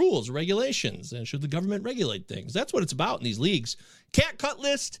there be rules, regulations, and should the government regulate things? That's what it's about in these leagues. Can't cut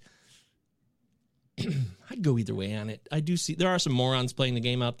list. I'd go either way on it. I do see there are some morons playing the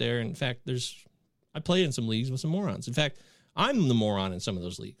game out there. In fact, I play in some leagues with some morons. In fact, I'm the moron in some of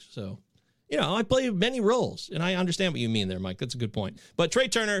those leagues. So, I play many roles, and I understand what you mean there, Mike. That's a good point. But Trey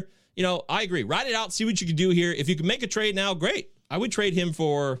Turner, I agree. Ride it out, see what you can do here. If you can make a trade now, great. I would trade him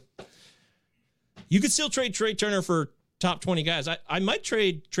for. You could still trade Trey Turner for top 20 guys. I might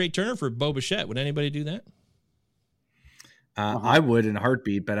trade Trey Turner for Bo Bichette. Would anybody do that? I would in a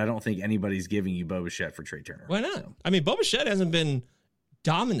heartbeat, but I don't think anybody's giving you Bo Bichette for Trey Turner. Why not? So. I mean, Bo Bichette hasn't been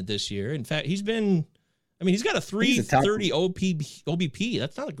dominant this year. In fact, he's got a 330 OBP.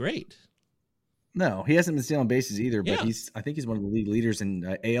 That's not great. No, he hasn't been stealing bases either, but I think he's one of the league leaders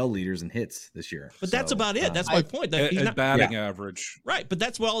and AL leaders in hits this year. But that's about it. That's my point. He's not batting average. Right, but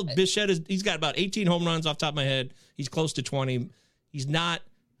that's Bichette is. He's got about 18 home runs off the top of my head. He's close to 20. He's not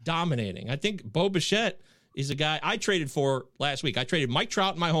dominating. I think Bo Bichette is a guy I traded for last week. I traded Mike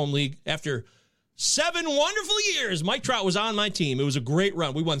Trout in my home league after 7 wonderful years. Mike Trout was on my team. It was a great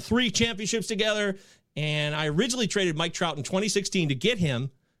run. We won 3 championships together, and I originally traded Mike Trout in 2016 to get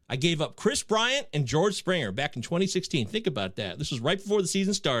him. I gave up Chris Bryant and George Springer back in 2016. Think about that. This was right before the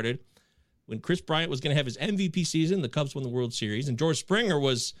season started when Chris Bryant was going to have his MVP season. The Cubs won the World Series, and George Springer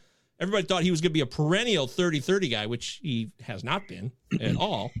everybody thought he was going to be a perennial 30-30 guy, which he has not been at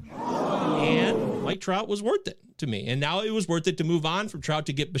all. And Mike Trout was worth it to me. And now it was worth it to move on from Trout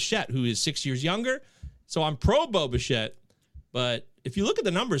to get Bichette, who is 6 years younger. So I'm pro Bo Bichette. But if you look at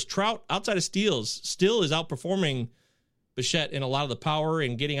the numbers, Trout, outside of steals, still is outperforming Bichette in a lot of the power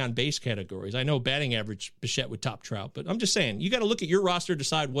and getting on base categories. I know batting average, Bichette would top Trout. But I'm just saying, you got to look at your roster,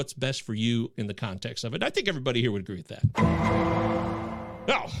 decide what's best for you in the context of it. I think everybody here would agree with that.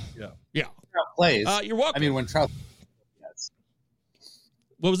 Oh, yeah. Trout plays. You're welcome. I mean, when Trout. Yes.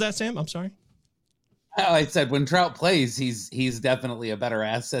 What was that, Sam? I'm sorry. I said when Trout plays, he's definitely a better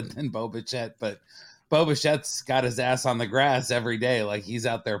asset than Bo Bichette. But Bo Bichette's got his ass on the grass every day, like he's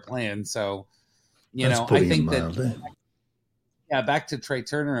out there playing. So, I think that. Yeah, back to Trey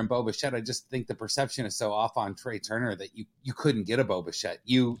Turner and Bo Bichette. I just think the perception is so off on Trey Turner that you couldn't get a Bo Bichette.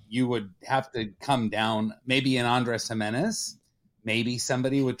 You would have to come down, maybe an Andres Jimenez. Maybe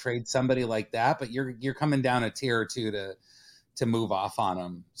somebody would trade somebody like that, but you're coming down a tier or two to move off on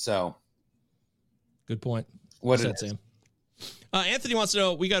them. So, good point. What is that, Sam? Anthony wants to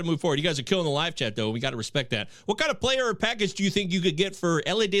know. We got to move forward. You guys are killing the live chat, though. We got to respect that. What kind of player or package do you think you could get for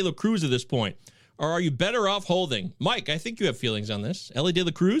Elly De La Cruz at this point, or are you better off holding? Mike, I think you have feelings on this. Elly De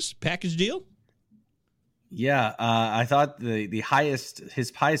La Cruz package deal. Yeah, I thought his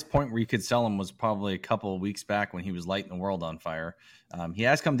highest point where you could sell him was probably a couple of weeks back when he was lighting the world on fire. He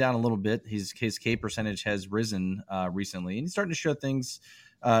has come down a little bit. His K percentage has risen recently, and he's starting to show things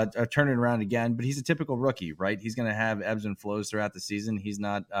turning around again. But he's a typical rookie, right? He's going to have ebbs and flows throughout the season. He's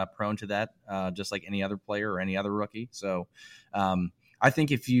not prone to that, just like any other player or any other rookie. So I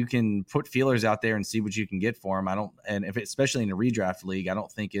think if you can put feelers out there and see what you can get for him, especially in a redraft league, I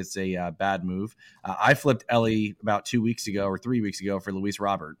don't think it's a bad move. I flipped Elly about 2 weeks ago or 3 weeks ago for Luis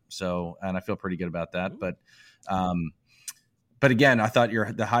Robert. And I feel pretty good about that. But again, I thought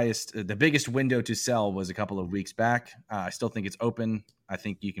the biggest window to sell was a couple of weeks back. I still think it's open. I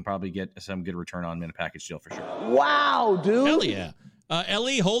think you can probably get some good return on him in a package deal for sure. Wow, dude. Hell yeah.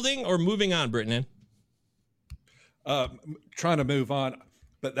 Elly holding or moving on, Britton? Trying to move on,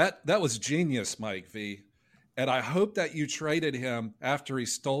 but that was genius, Mike V. And I hope that you traded him after he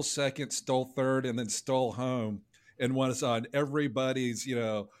stole second, stole third, and then stole home, and was on everybody's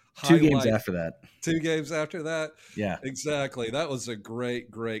 2 games after that. 2 games after that. Yeah, exactly. That was a great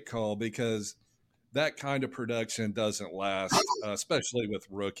call because that kind of production doesn't last, especially with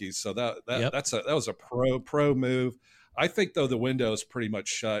rookies. So that was a pro move. I think though the window is pretty much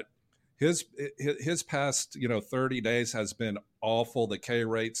shut. his past 30 days has been awful. The K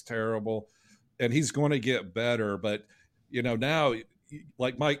rate's terrible, and he's going to get better. But now,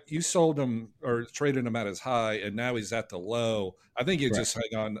 like Mike, you sold him or traded him at his high, and now he's at the low. I think you just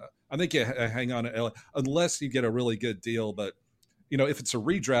hang on. I think you hang on to unless you get a really good deal. But if it's a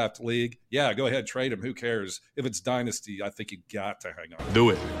redraft league, yeah, go ahead, trade him. Who cares? If it's dynasty, I think you got to hang on. Do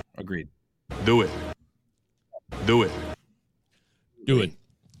it. Agreed. Do it. Do it. Do it.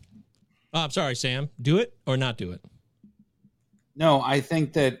 Oh, I'm sorry, Sam. Do it or not do it? No, I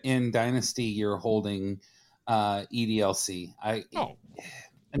think that in Dynasty you're holding EDLC. I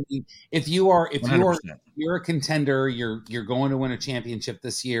mean, if you're a contender, you're going to win a championship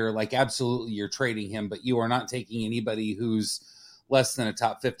this year. Like, absolutely, you're trading him, but you are not taking anybody who's less than a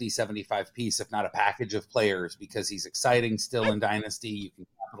top 50, 75 piece, if not a package of players, because he's exciting still in Dynasty. You can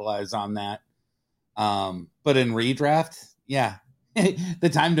capitalize on that. But in redraft, yeah, the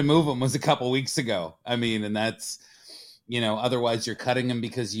time to move him was a couple weeks ago. I mean, and that's, otherwise you're cutting him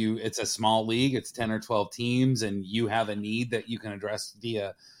because it's a small league. It's 10 or 12 teams and you have a need that you can address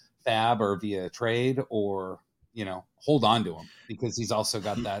via fab or via trade, or, hold on to him because he's also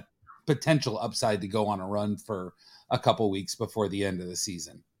got that potential upside to go on a run for a couple weeks before the end of the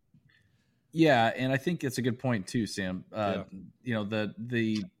season. Yeah. And I think it's a good point too, Sam.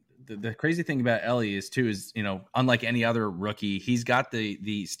 The crazy thing about Ellie is unlike any other rookie, he's got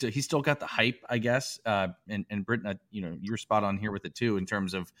he's still got the hype, I guess. And Britton, you're spot on here with it too, in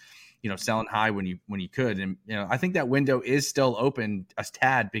terms of, selling high when you could. And, I think that window is still open a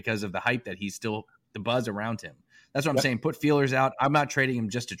tad because of the hype that he's still, the buzz around him. That's what I'm saying. Put feelers out. I'm not trading him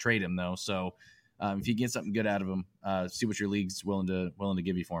just to trade him though. So if you get something good out of him, see what your league's willing to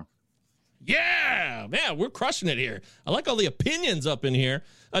give you for him. Yeah, man, we're crushing it here. I like all the opinions up in here.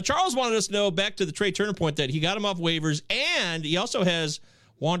 Charles wanted us to know, back to the Trey Turner point, that he got him off waivers, and he also has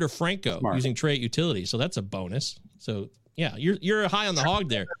Wander Franco using Trey at utility, so that's a bonus. So, yeah, you're high on the hog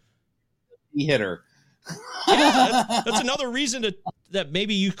there. Hitter. Yeah, that's another reason that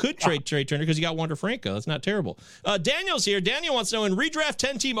maybe you could trade Trey Turner, because you got Wander Franco. That's not terrible. Daniel's here. Daniel wants to know, in redraft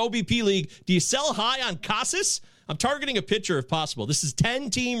 10-team OBP league, do you sell high on Casas? I'm targeting a pitcher if possible. This is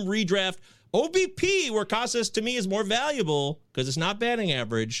 10-team redraft OBP, where Casas to me is more valuable because it's not batting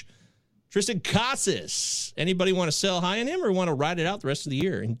average. Tristan Casas. Anybody want to sell high on him or want to ride it out the rest of the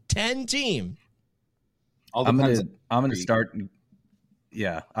year in 10-team? I'm gonna start.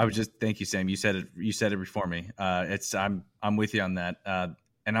 Yeah, I was just, thank you, Sam. You said it before me. I'm with you on that.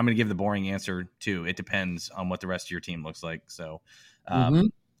 And I'm gonna give the boring answer too. It depends on what the rest of your team looks like. So,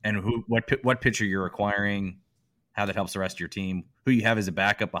 and what pitcher you're acquiring, how that helps the rest of your team, who you have as a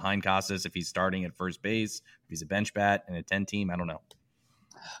backup behind Casas, if he's starting at first base, if he's a bench bat in a 10-team, I don't know.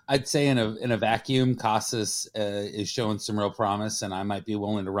 I'd say in a vacuum, Casas is showing some real promise, and I might be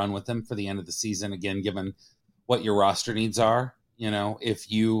willing to run with him for the end of the season. Again, given what your roster needs are,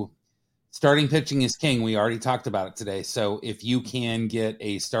 starting pitching is king. We already talked about it today. So if you can get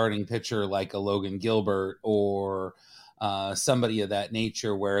a starting pitcher like a Logan Gilbert or somebody of that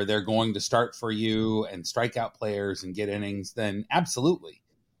nature, where they're going to start for you and strike out players and get innings, then absolutely.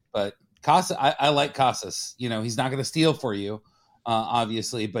 But Casas, I like Casas. He's not going to steal for you,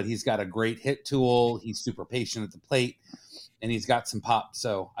 obviously, but he's got a great hit tool. He's super patient at the plate, and he's got some pop.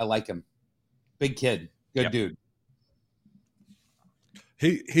 So I like him. Big kid, good dude.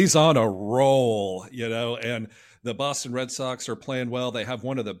 He's on a roll, and the Boston Red Sox are playing well. They have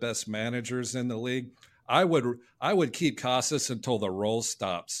one of the best managers in the league. I would keep Casas until the roll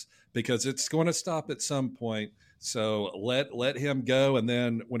stops, because it's going to stop at some point. So let him go, and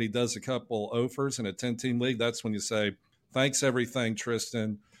then when he does a couple offers in a 10-team league, that's when you say, thanks everything,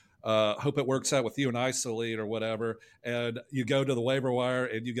 Tristan. Hope it works out with you and Isolate or whatever. And you go to the waiver wire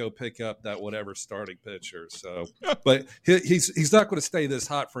and you go pick up that whatever starting pitcher. So, but he's not going to stay this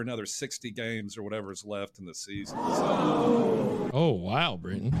hot for another 60 games or whatever's left in the season. So. Oh, wow,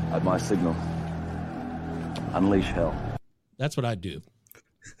 Britton. At my signal, unleash hell. That's what I'd do.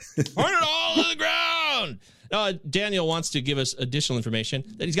 Put it all on the ground. Daniel wants to give us additional information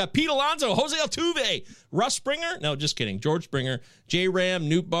that he's got Pete Alonso, Jose Altuve, Russ Springer. No, just kidding. George Springer, J. Ram,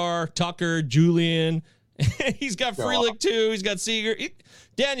 Newt Bar, Tucker, Julian. He's got Frelick too. He's got Seager.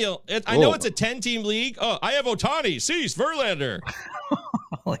 Daniel, I know it's a 10-team league. Oh, I have Ohtani, Cease, Verlander.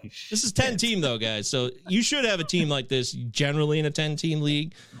 Holy shit. This is 10-team though, guys. So you should have a team like this generally in a 10-team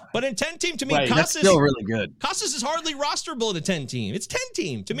league. But in 10-team, to me, Casas, that's still really good. Casas is hardly rosterable in a 10-team. It's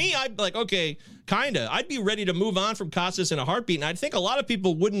 10-team. To me, I'd like, okay, kind of. I'd be ready to move on from Casas in a heartbeat. And I think a lot of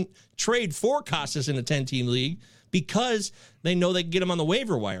people wouldn't trade for Casas in a 10-team league because they know they can get him on the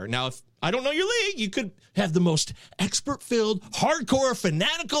waiver wire. Now, if I don't know your league, you could have the most expert-filled, hardcore,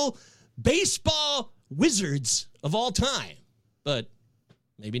 fanatical baseball wizards of all time, but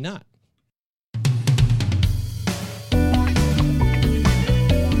maybe not.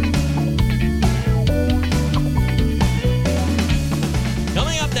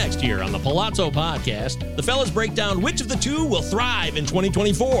 Coming up next year on the Palazzo Podcast, the fellas break down which of the two will thrive in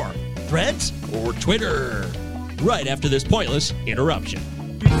 2024, Threads or Twitter, right after this pointless interruption.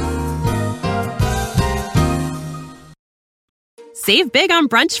 Save big on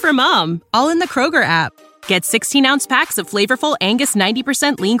brunch for mom, all in the Kroger app. Get 16-ounce packs of flavorful Angus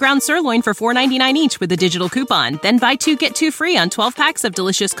 90% lean ground sirloin for $4.99 each with a digital coupon. Then buy 2, get 2 free on 12 packs of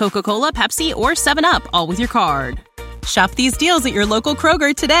delicious Coca-Cola, Pepsi, or 7-Up, all with your card. Shop these deals at your local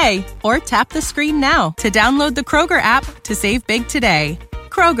Kroger today, or tap the screen now to download the Kroger app to save big today.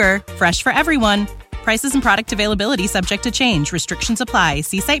 Kroger, fresh for everyone. Prices and product availability subject to change. Restrictions apply.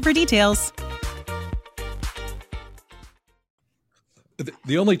 See site for details.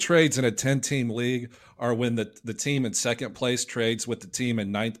 The only trades in a 10-team league are when the team in second place trades with the team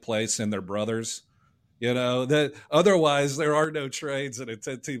in ninth place and their brothers. You know, that otherwise there are no trades in a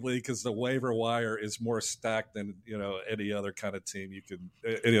 10-team league because the waiver wire is more stacked than, you know, any other kind of team you can,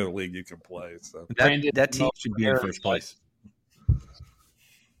 any other league you can play. So that team should be in first place.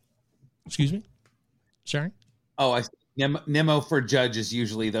 Excuse me? Sorry? Oh, Nemo for Judge is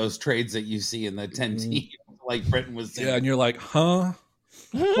usually those trades that you see in the 10 team, like Britton was saying. Yeah, and you're like, huh?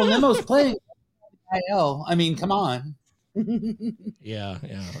 Well, Nemo's playing IL. I mean, come on. Yeah.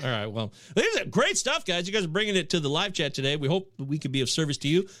 All right. Well, this is great stuff, guys. You guys are bringing it to the live chat today. We hope we could be of service to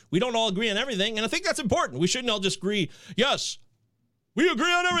you. We don't all agree on everything, and I think that's important. We shouldn't all just agree, yes, we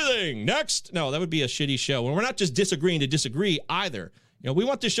agree on everything. Next. No, that would be a shitty show. And we're not just disagreeing to disagree either. You know, we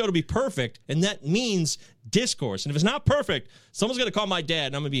want this show to be perfect, and that means discourse. And if it's not perfect, someone's going to call my dad,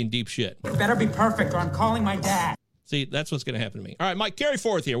 and I'm going to be in deep shit. It better be perfect, or I'm calling my dad. See, that's what's going to happen to me. All right, Mike, carry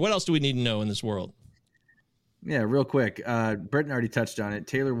forth here. What else do we need to know in this world? Yeah, real quick. Britton already touched on it.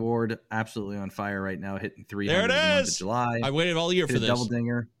 Taylor Ward, absolutely on fire right now, hitting 300 there it in the month is. of July. I waited all year for this. Double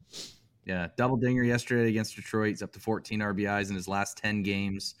dinger. Yeah, double dinger yesterday against Detroit. He's up to 14 RBIs in his last 10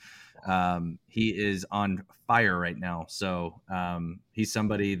 games. He is on fire right now. So he's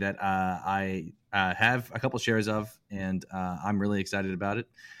somebody that I have a couple shares of, and I'm really excited about it.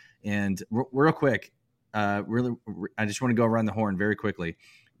 And real quick, I just want to go around the horn very quickly.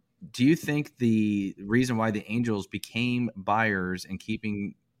 Do you think the reason why the Angels became buyers and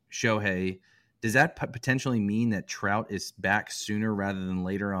keeping Shohei, does that potentially mean that Trout is back sooner rather than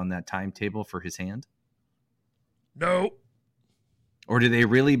later on that timetable for his hand? No. Or do they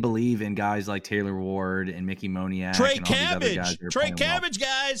really believe in guys like Taylor Ward and Mickey Moniak? Trey and all Cabbage. these other guys Trey Cabbage,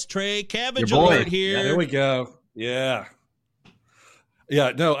 guys. Trey Cabbage Your boy. alert here. Yeah, there we go. Yeah.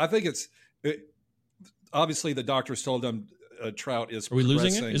 Yeah, no, I think obviously the doctors told him Trout is. Are we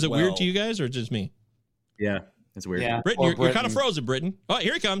losing it? Is it weird to you guys or just me? Yeah, it's weird. Yeah. Britton, you're kind of frozen, Britton. Oh,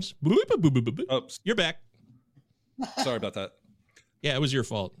 here he comes. Oops. You're back. Sorry about that. Yeah, it was your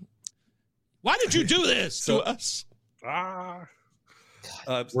fault. Why did you do this to us?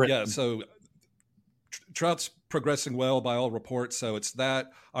 So Trout's progressing well by all reports. So it's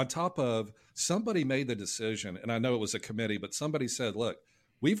that on top of somebody made the decision, and I know it was a committee, but somebody said, look,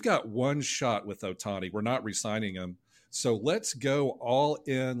 we've got one shot with Ohtani. We're not re-signing him. So let's go all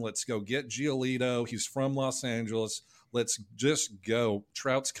in. Let's go get Giolito. He's from Los Angeles. Let's just go.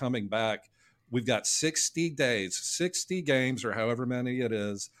 Trout's coming back. We've got 60 days, 60 games, or however many it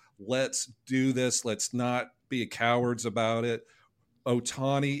is. Let's do this. Let's not be cowards about it.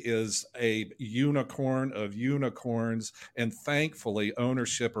 Ohtani is a unicorn of unicorns. And thankfully,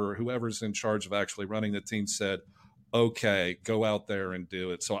 ownership or whoever's in charge of actually running the team said, okay, go out there and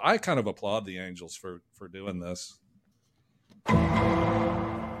do it. So I kind of applaud the Angels for doing this.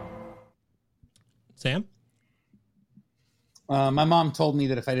 Sam? My mom told me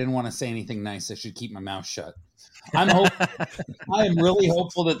that if I didn't want to say anything nice, I should keep my mouth shut. I am really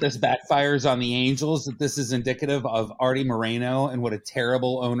hopeful that this backfires on the Angels, that this is indicative of Artie Moreno and what a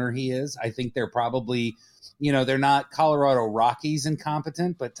terrible owner he is. I think they're probably, they're not Colorado Rockies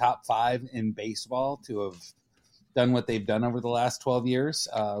incompetent, but top 5 in baseball to have done what they've done over the last 12 years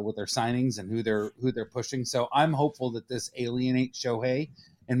with their signings and who they're pushing. So I'm hopeful that this alienates Shohei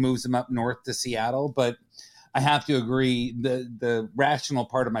and moves him up north to Seattle. But I have to agree, the rational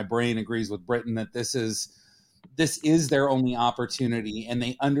part of my brain agrees with Britton that this is their only opportunity, and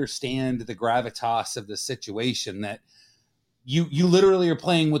they understand the gravitas of the situation, that you literally are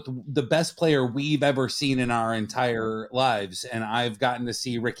playing with the best player we've ever seen in our entire lives. And I've gotten to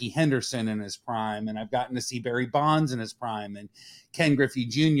see Ricky Henderson in his prime, and I've gotten to see Barry Bonds in his prime, and Ken Griffey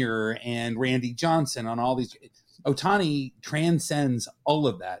Jr. and Randy Johnson on all these. Ohtani transcends all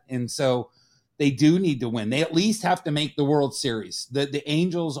of that. And so they do need to win. They at least have to make the World Series. The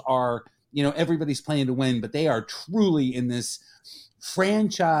Angels are, everybody's playing to win, but they are truly in this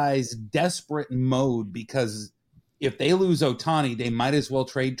franchise desperate mode, because if they lose Ohtani, they might as well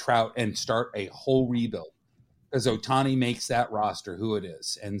trade Trout and start a whole rebuild, because Ohtani makes that roster who it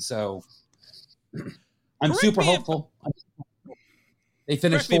is. And so I'm super hopeful. They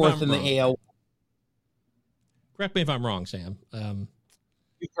finished fourth in the AL. Correct me if I'm wrong, Sam.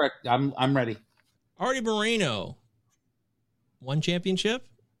 You're correct. I'm ready. Artie Moreno, 1 championship.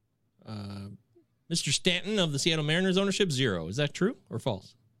 Mr. Stanton of the Seattle Mariners ownership, 0. Is that true or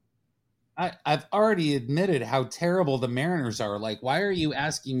false? I've already admitted how terrible the Mariners are. Like, why are you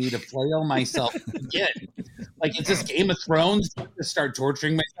asking me to flail myself again? Like, it's just Game of Thrones to start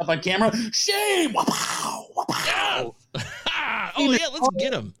torturing myself on camera. Shame! Wow! Wow! Oh, yeah, let's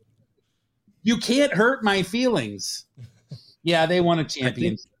get him. You can't hurt my feelings. Yeah, they won a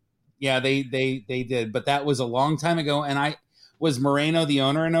championship. Yeah, they did. But that was a long time ago. And was Moreno the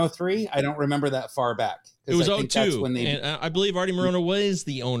owner in 2003? I don't remember that far back. It was 2002. And I believe Artie Moreno was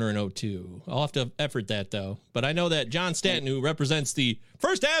the owner in 2002. I'll have to effort that, though. But I know that John Stanton, who represents the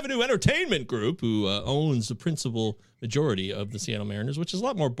First Avenue Entertainment Group, who owns the principal majority of the Seattle Mariners, which is a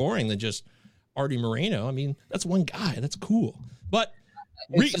lot more boring than just Artie Moreno. I mean, that's one guy. That's cool. But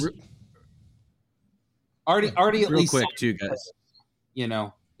Artie at real least quick, too, guys.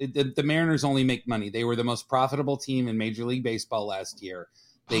 The Mariners only make money. They were the most profitable team in Major League Baseball last year.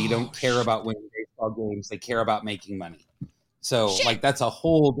 They don't care about winning baseball games. They care about making money. So, that's a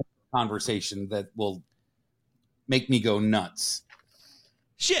whole different conversation that will make me go nuts.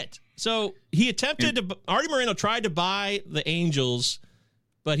 Shit. So he Artie Moreno tried to buy the Angels,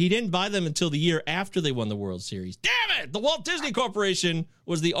 but he didn't buy them until the year after they won the World Series. Damn it! The Walt Disney Corporation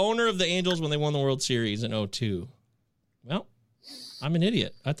was the owner of the Angels when they won the World Series in 2002. Well, I'm an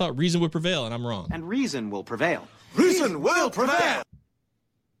idiot. I thought reason would prevail, and I'm wrong. And reason will prevail. Reason will prevail!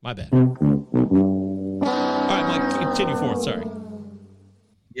 My bad. All right, Mike, continue forth. Sorry.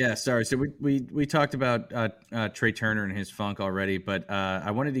 Yeah, sorry. So we talked about Trey Turner and his funk already, but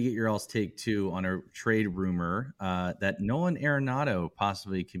I wanted to get your all's take, too, on a trade rumor that Nolan Arenado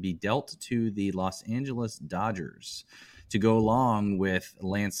possibly could be dealt to the Los Angeles Dodgers to go along with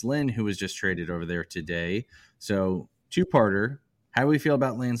Lance Lynn, who was just traded over there today. So, two-parter. How do we feel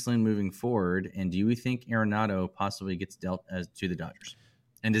about Lance Lynn moving forward, and do we think Arenado possibly gets dealt to the Dodgers?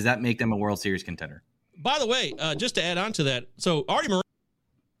 And does that make them a World Series contender? By the way, just to add on to that, so Artie Moreno.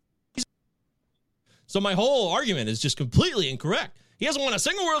 So my whole argument is just completely incorrect. He hasn't won a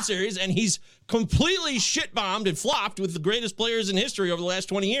single World Series, and he's completely shit-bombed and flopped with the greatest players in history over the last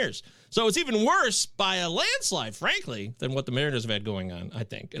 20 years. So it's even worse by a landslide, frankly, than what the Mariners have had going on, I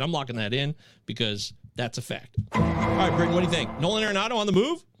think. And I'm locking that in because that's a fact. All right, Britton, what do you think? Nolan Arenado on the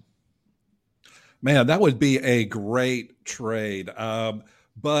move? Man, that would be a great trade.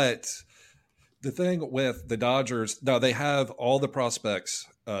 But the thing with the Dodgers, no, they have all the prospects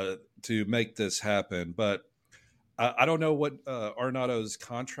to make this happen. But I don't know what Arenado's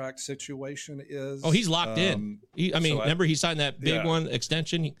contract situation is. Oh, he's locked in. Remember he signed that big one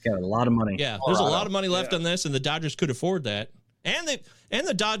extension. He got a lot of money. Yeah, there's a lot of money left on this, and the Dodgers could afford that. And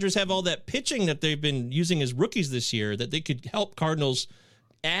the Dodgers have all that pitching that they've been using as rookies this year that they could help Cardinals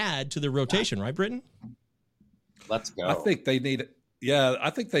add to their rotation, right, Britton? Let's go. I think they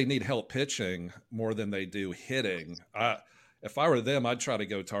need help pitching more than they do hitting. If I were them, I'd try to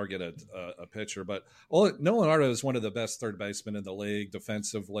go target a pitcher. But Nolan Arenado is one of the best third basemen in the league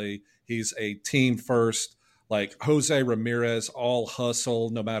defensively. He's a team first, like Jose Ramirez, all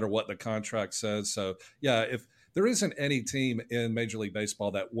hustle no matter what the contract says. So, yeah, if there isn't any team in Major League Baseball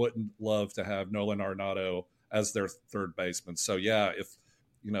that wouldn't love to have Nolan Arenado as their third baseman. So, yeah,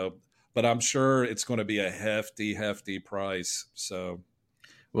 but I'm sure it's going to be a hefty price. So,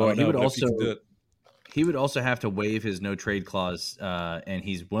 well, he would also have to waive his no trade clause, and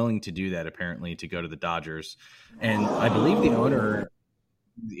he's willing to do that apparently to go to the Dodgers. And I believe the owner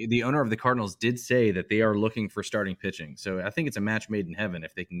of the Cardinals did say that they are looking for starting pitching. So I think it's a match made in heaven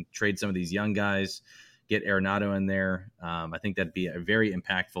if they can trade some of these young guys, get Arenado in there. I think that'd be a very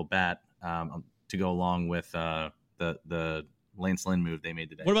impactful bat to go along with the Lance Lynn move they made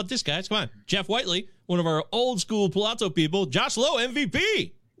today. What about this, guys? Come on. Jeff Whiteley, one of our old school Palazzo people. Josh Lowe,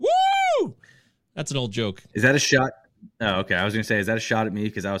 MVP. Woo! That's an old joke. Is that a shot? Oh, okay. I was going to say, is that a shot at me?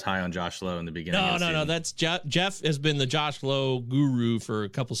 Because I was high on Josh Lowe in the beginning. No. That's Jeff has been the Josh Lowe guru for a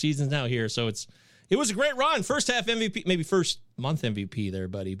couple seasons now here. So it was a great run. First half MVP, maybe first month MVP there,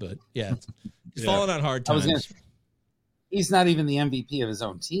 buddy. But yeah, he's falling on hard times. He's not even the MVP of his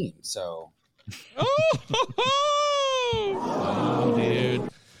own team. So Oh, dude.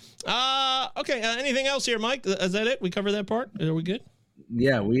 Okay. Anything else here, Mike? Is that it? We covered that part? Are we good?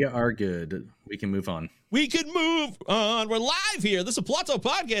 Yeah, we are good. We can move on. We can move on. We're live here. This is a Palazzo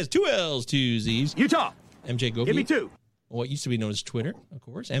Podcast. 2 L's, 2 Z's. Utah. MJ Gogi. Give me 2. What used to be known as Twitter, of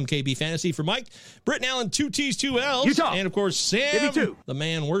course. MKB Fantasy for Mike. Britton Allen, 2 T's, 2 L's. Utah. And, of course, Sam, Give me 2. the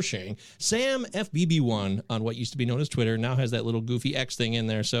man we're sharing. Sam FBB1 on what used to be known as Twitter. Now has that little goofy X thing in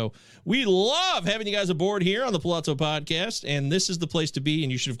there. So we love having you guys aboard here on the Palazzo Podcast. And this is the place to be.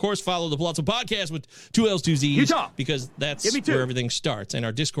 And you should, of course, follow the Palazzo Podcast with 2 L's, 2 Z's. Utah. Because that's Give me 2. where everything starts. And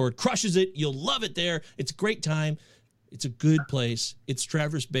our Discord crushes it. You'll love it there. It's a great time. It's a good place. It's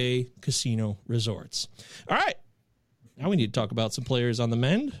Traverse Bay Casino Resorts. All right. Now we need to talk about some players on the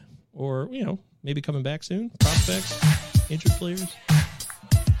mend or, maybe coming back soon. Prospects, injured players.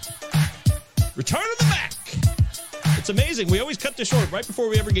 Return of the Mac. It's amazing. We always cut this short right before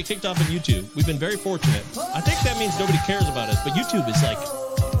we ever get kicked off on YouTube. We've been very fortunate. I think that means nobody cares about us, but YouTube is like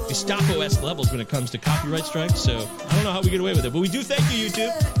Gestapo-esque levels when it comes to copyright strikes, so I don't know how we get away with it. But we do thank you,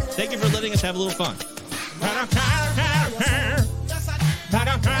 YouTube. Thank you for letting us have a little fun.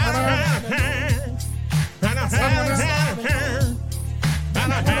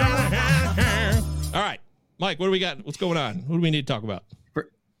 All right, Mike, what do we got? What's going on? What do we need to talk about?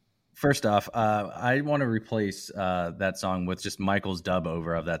 First off, I want to replace that song with just Michael's dub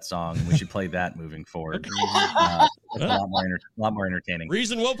over of that song. We should play that moving forward. It's a lot more entertaining.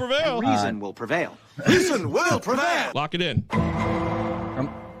 Reason will prevail. Reason will prevail. Reason will prevail. Lock it in.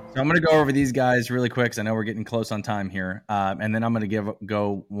 So I'm going to go over these guys really quick because I know we're getting close on time here. And then I'm going to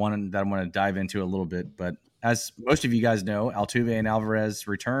go one that I'm going to dive into a little bit. But as most of you guys know, Altuve and Alvarez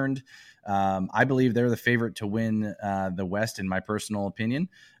returned. I believe they're the favorite to win the West, in my personal opinion,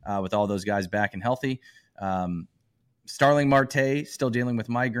 with all those guys back and healthy. Starling Marte still dealing with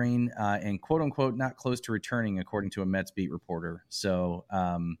migraine and quote unquote not close to returning, according to a Mets beat reporter. So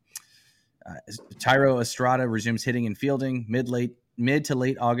Thairo Estrada resumes hitting and fielding mid to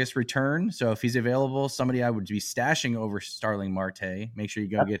late August return. So if he's available, somebody I would be stashing over Starling Marte. Make sure you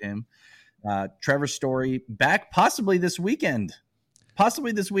go get him. Trevor Story back possibly this weekend,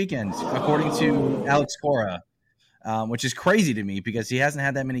 according to Alex Cora, which is crazy to me because he hasn't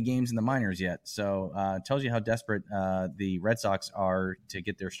had that many games in the minors yet. So it tells you how desperate the Red Sox are to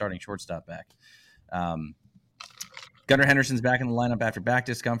get their starting shortstop back. Gunnar Henderson's back in the lineup after back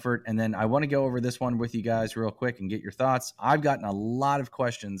discomfort. And then I want to go over this one with you guys real quick and get your thoughts. I've gotten a lot of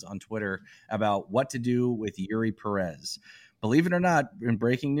questions on Twitter about what to do with Yuri Perez. Believe it or not, in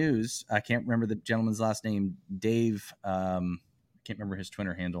breaking news, I can't remember the gentleman's last name, Dave. I can't remember his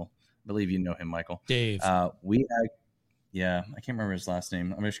Twitter handle. I believe you know him, Michael. Dave. I can't remember his last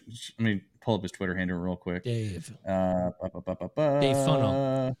name. Let me pull up his Twitter handle real quick. Dave. Dave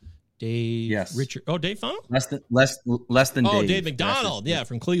Funnel. Dave. Yes. Richard. Oh, Dave Funnel? Less than Dave. Oh, Dave McDonald. Yeah,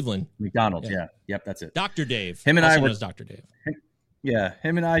 from Cleveland. McDonald. Yeah. Yep, that's it. Dr. Dave. Him and also I were knows Dr. Dave.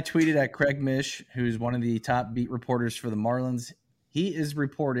 Him and I tweeted at Craig Mish, who's one of the top beat reporters for the Marlins. He is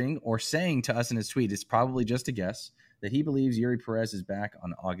reporting or saying to us in his tweet, it's probably just a guess, that he believes Yuri Perez is back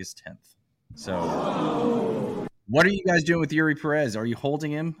on August 10th. So what are you guys doing with Yuri Perez? Are you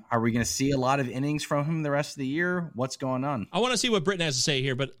holding him? Are we going to see a lot of innings from him the rest of the year? What's going on? I want to see what Britton has to say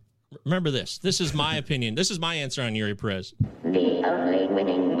here, but remember this. This is my opinion. This is my answer on Yuri Perez. The only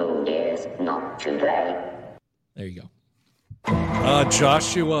winning move is not to play. There you go.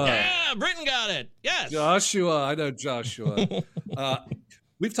 Joshua. Yeah, Britton got it. Yes. Joshua. I know Joshua.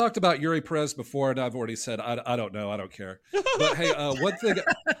 We've talked about Yuri Perez before, and I've already said I don't know. I don't care. But hey,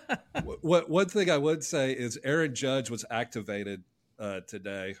 one thing I would say is Aaron Judge was activated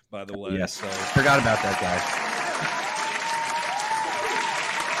today. By the way, yes, forgot about that guy.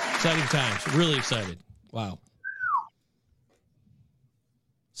 Exciting times. Really excited. Wow.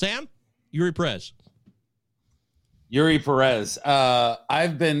 Sam, Yuri Perez. Yuri Perez.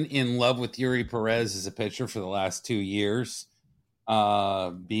 I've been in love with Yuri Perez as a pitcher for the last 2 years,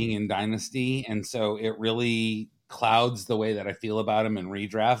 being in Dynasty. And so it really clouds the way that I feel about him in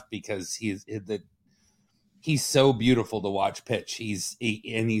redraft because he's so beautiful to watch pitch. He's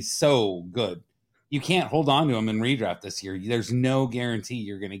so good. You can't hold on to him in redraft this year. There's no guarantee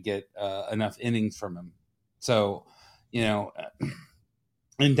you're going to get enough innings from him. So,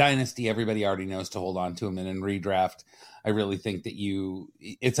 in Dynasty, everybody already knows to hold on to him. And in redraft, I really think that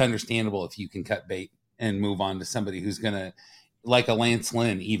it's understandable if you can cut bait and move on to somebody who's going to, like a Lance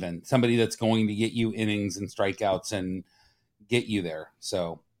Lynn, even somebody that's going to get you innings and strikeouts and get you there.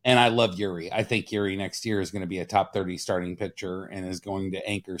 So, and I love Yuri. I think Yuri next year is going to be a top 30 starting pitcher and is going to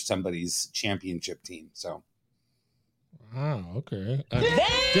anchor somebody's championship team. So, Oh, okay. I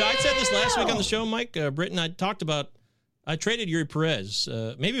said this last week on the show, Mike. Britton, I talked about, I traded Yuri Perez.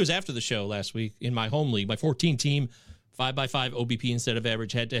 Maybe it was after the show last week in my home league, my 14-team 5x5 OBP instead of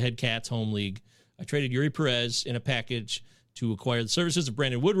average head-to-head Cats home league. I traded Yuri Perez in a package to acquire the services of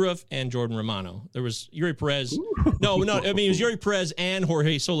Brandon Woodruff and Jordan Romano. There was Yuri Perez. No, I mean, it was Yuri Perez and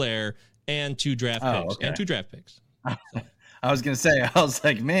Jorge Soler and 2 draft picks. Okay. And 2 draft picks. I was going to say, I was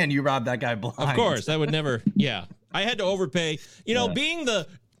like, man, you robbed that guy blind. Of course, I would never. Yeah. I had to overpay. You know, being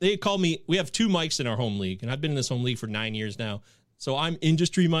they call me, we have 2 Mikes in our home league, and I've been in this home league for 9 years now. So I'm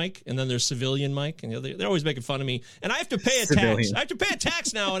industry Mike, and then there's civilian Mike, and they're always making fun of me. And I have to pay a tax. I have to pay a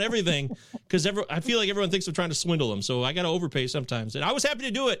tax now on everything because I feel like everyone thinks I'm trying to swindle them. So I got to overpay sometimes. And I was happy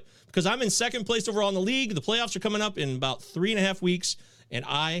to do it because I'm in second place overall in the league. The playoffs are coming up in about 3.5 weeks, and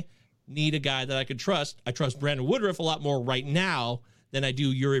I need a guy that I could trust. I trust Brandon Woodruff a lot more right now than I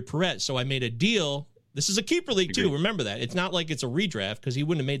do Yuri Perez. So I made a deal. This is a keeper league, too. Remember that. It's not like it's a redraft because he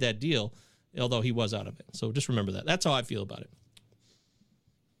wouldn't have made that deal, although he was out of it. So just remember that. That's how I feel about it.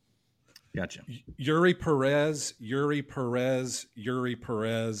 Gotcha. Yuri Perez.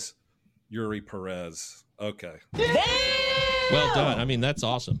 Okay. Well done. I mean, that's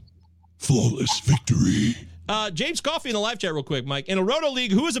awesome. Flawless victory. James Coffey in the live chat real quick, Mike. In a Roto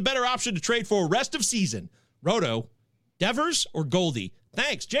league, who is a better option to trade for rest of season? Roto, Devers, or Goldie?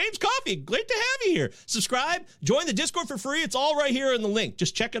 Thanks, James Coffey. Great to have you here. Subscribe, join the Discord for free. It's all right here in the link.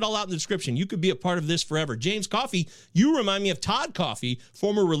 Just check it all out in the description. You could be a part of this forever. James Coffey, you remind me of Todd Coffey,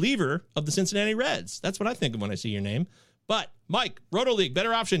 former reliever of the Cincinnati Reds. That's what I think of when I see your name. But, Mike, Roto League,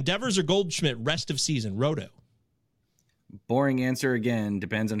 better option, Devers or Goldschmidt, rest of season? Roto. Boring answer again.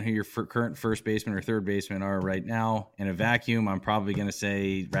 Depends on who your current first baseman or third baseman are right now. In a vacuum, I'm probably going to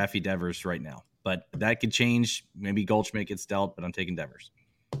say Rafi Devers right now. But that could change. Maybe Goldschmidt gets dealt, but I'm taking Devers.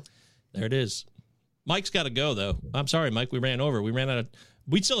 There it is. Mike's got to go, though. I'm sorry, Mike. We ran over.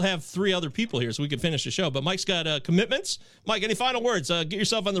 We still have 3 other people here, so we can finish the show. But Mike's got commitments. Mike, any final words? Get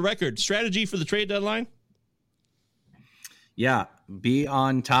yourself on the record. Strategy for the trade deadline? Yeah, be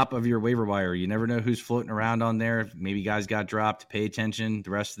on top of your waiver wire. You never know who's floating around on there. Maybe guys got dropped. Pay attention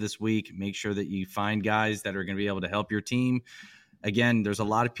the rest of this week. Make sure that you find guys that are going to be able to help your team. Again, there's a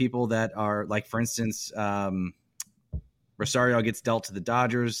lot of people that are, like, for instance, Rosario gets dealt to the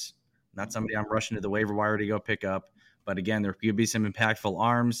Dodgers. Not somebody I'm rushing to the waiver wire to go pick up. But, again, there could be some impactful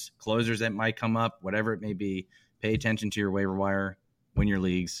arms, closers that might come up, whatever it may be. Pay attention to your waiver wire, win your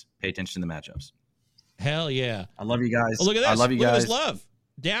leagues, pay attention to the matchups. Hell yeah. I love you guys. Oh, look at this. I love you look guys. Look at this love.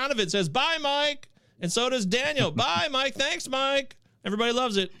 Donovan says, bye, Mike. And so does Daniel. Bye, Mike. Thanks, Mike. Everybody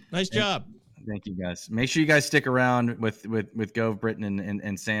loves it. Nice job. Thank you, guys. Make sure you guys stick around with Gove, Britton,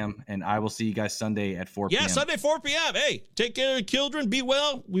 and Sam, and I will see you guys Sunday at 4 p.m. Yeah, Sunday, 4 p.m. Hey, take care of your children. Be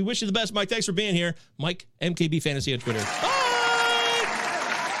well. We wish you the best, Mike. Thanks for being here. Mike, MKB Fantasy on Twitter. Bye!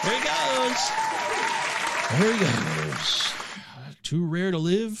 There he goes. There he goes. Too rare to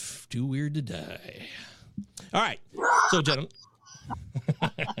live, too weird to die. All right. So, gentlemen. So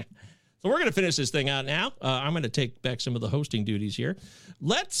we're going to finish this thing out now. I'm going to take back some of the hosting duties here.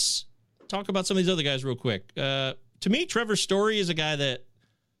 Let's talk about some of these other guys real quick. To me, Trevor Story is a guy that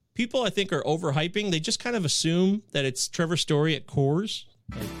people, I think, are overhyping. They just kind of assume that it's Trevor Story at Coors.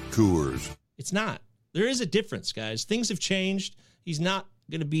 Coors. It's not. There is a difference, guys. Things have changed. He's not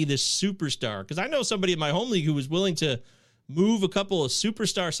going to be this superstar. Because I know somebody in my home league who was willing to move a couple of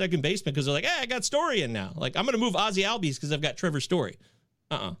superstar second basemen because they're like, hey, I got Story in now. Like, I'm going to move Ozzie Albies because I've got Trevor Story.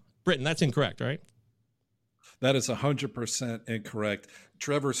 Britton, that's incorrect, right? That is 100% incorrect.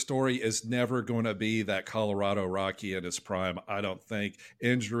 Trevor Story is never going to be that Colorado Rocky in his prime, I don't think.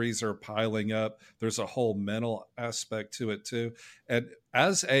 Injuries are piling up. There's a whole mental aspect to it, too. And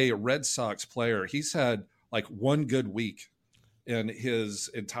as a Red Sox player, he's had like one good week in his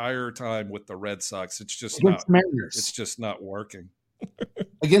entire time with the Red Sox. It's just not working.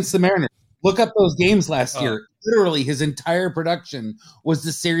 Against the Mariners. Look up those games last year. Literally, his entire production was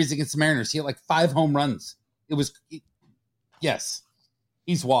the series against the Mariners. He had like 5 home runs. Yes,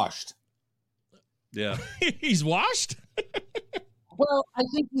 he's washed. Yeah. He's washed? Well, I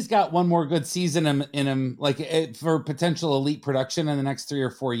think he's got one more good season in him, like for potential elite production in the next 3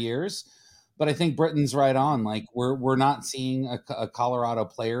 or 4 years. But I think Britton's right on. Like we're not seeing a Colorado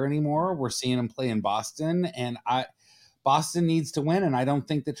player anymore. We're seeing him play in Boston, and Boston needs to win. And I don't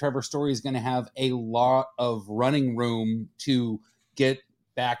think that Trevor Story is going to have a lot of running room to get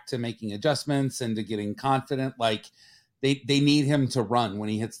back to making adjustments and to getting confident. Like they need him to run when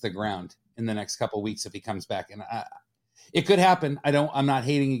he hits the ground in the next couple of weeks if he comes back. And it could happen. I'm not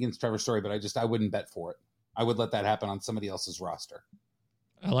hating against Trevor Story, but I wouldn't bet for it. I would let that happen on somebody else's roster.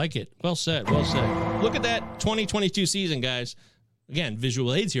 I like it. Well said. Well said. Look at that 2022 season, guys. Again,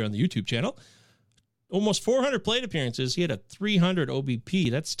 visual aids here on the YouTube channel. Almost 400 plate appearances. He had a 300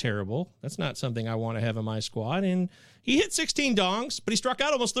 OBP. That's terrible. That's not something I want to have in my squad. And he hit 16 dongs, but he struck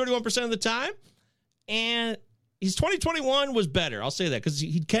out almost 31% of the time. And his 2021 was better. I'll say that because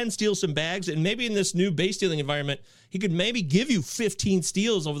he can steal some bags. And maybe in this new base stealing environment, he could maybe give you 15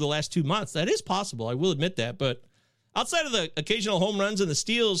 steals over the last 2 months. That is possible. I will admit that. But outside of the occasional home runs and the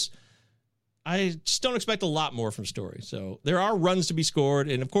steals, I just don't expect a lot more from Story. So there are runs to be scored.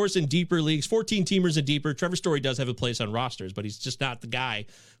 And, of course, in deeper leagues, 14-teamers and deeper, Trevor Story does have a place on rosters, but he's just not the guy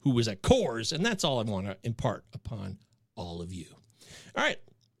who was at Coors. And that's all I want to impart upon all of you. All right,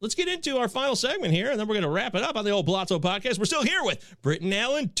 let's get into our final segment here, and then we're going to wrap it up on the old Palazzo podcast. We're still here with Britton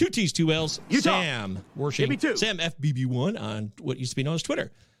Allen, 2 T's, 2 L's, Sam Worshing, Sam FBB1 on what used to be known as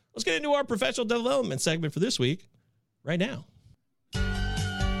Twitter. Let's get into our professional development segment for this week right now.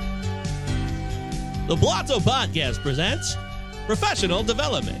 The Palazzo Podcast presents Professional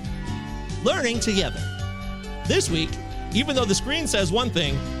Development, Learning Together. This week, even though the screen says one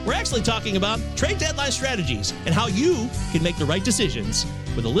thing, we're actually talking about trade deadline strategies and how you can make the right decisions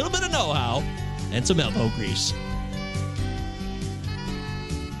with a little bit of know-how and some elbow grease.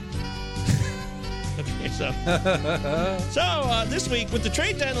 Okay, so this week, with the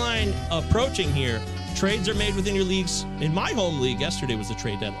trade deadline approaching here, trades are made within your leagues. In my home league, yesterday was the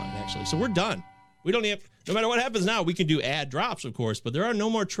trade deadline, actually. So we're done. We don't have, no matter what happens now, we can do ad drops, of course, but there are no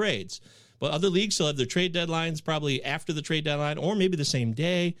more trades. But other leagues still have their trade deadlines probably after the trade deadline or maybe the same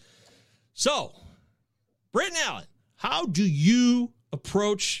day. So, Britton Allen, how do you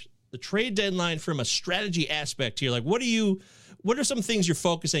approach the trade deadline from a strategy aspect here? Like, what are some things you're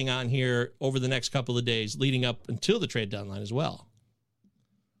focusing on here over the next couple of days leading up until the trade deadline as well?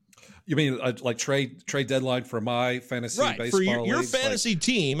 You mean like trade deadline for my fantasy baseball for your leagues? fantasy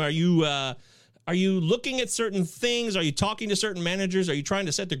team? Are you looking at certain things? Are you talking to certain managers? Are you trying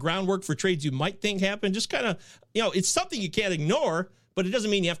to set the groundwork for trades you might think happen? Just kind of, it's something you can't ignore, but it doesn't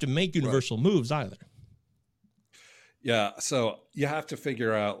mean you have to make universal moves either. Yeah, so you have to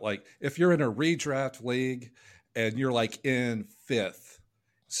figure out, like, if you're in a redraft league and you're like in 5th,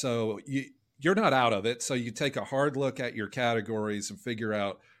 so you're not out of it. So you take a hard look at your categories and figure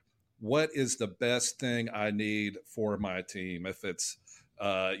out what is the best thing I need for my team. If it's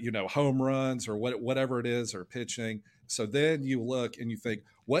home runs or whatever it is, or pitching. So then you look and you think,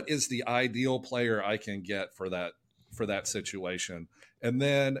 what is the ideal player I can get for that situation? And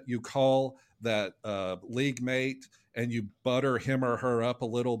then you call that league mate and you butter him or her up a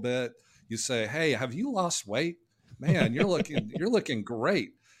little bit. You say, hey, have you lost weight? Man, you're looking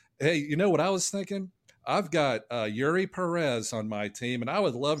great. Hey, you know what I was thinking? I've got Yuri Perez on my team, and I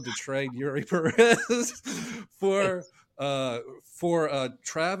would love to trade Yuri Perez for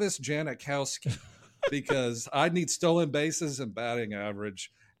Travis Janikowski because I need stolen bases and batting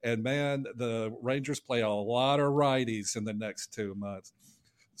average. And man, the Rangers play a lot of righties in the next 2 months.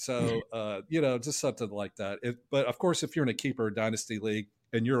 So, just something like that. But of course, if you're in a keeper dynasty league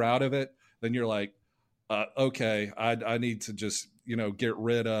and you're out of it, then you're like, okay, I need to just, get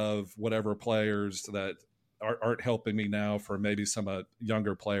rid of whatever players that aren't helping me now for maybe some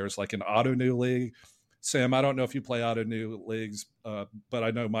younger players, like an auto new league. Sam, I don't know if you play auto new leagues, but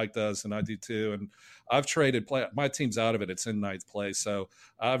I know Mike does, and I do too. And I've traded my team's out of it. It's in 9th place. So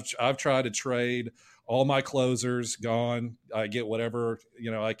I've tried to trade all my closers, gone. I get whatever,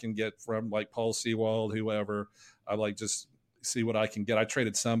 I can get from like Paul Sewald, whoever. I like just see what I can get. I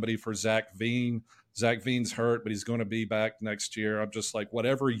traded somebody for Zach Veen. Zach Veen's hurt, but he's going to be back next year. I'm just like,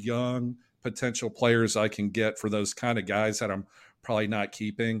 whatever young potential players I can get for those kind of guys that I'm probably not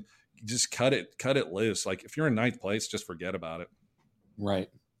keeping, just cut it loose. Like, if you're in 9th place, just forget about it. Right.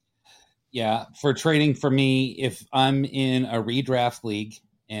 Yeah. For trading, for me, if I'm in a redraft league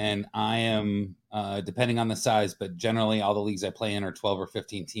and I am, depending on the size, but generally all the leagues I play in are 12 or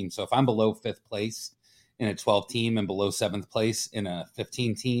 15 teams. So if I'm below 5th place in a 12 team and below 7th place in a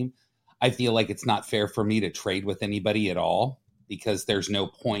 15 team, I feel like it's not fair for me to trade with anybody at all, because there's no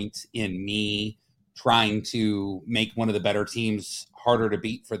point in me trying to make one of the better teams harder to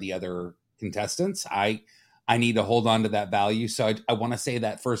beat for the other contestants. I need to hold on to that value. So I want to say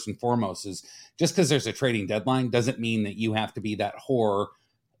that first and foremost is, just because there's a trading deadline doesn't mean that you have to be that whore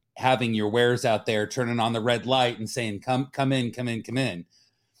having your wares out there, turning on the red light and saying, come in.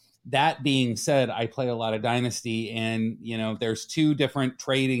 That being said, I play a lot of Dynasty, and, there's 2 different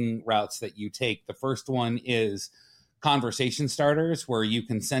trading routes that you take. The first one is conversation starters, where you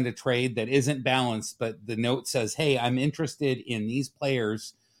can send a trade that isn't balanced, but the note says, hey, I'm interested in these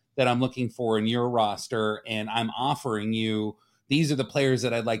players that I'm looking for in your roster, and I'm offering you these are the players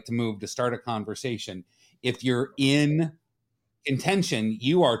that I'd like to move to start a conversation. If you're in contention,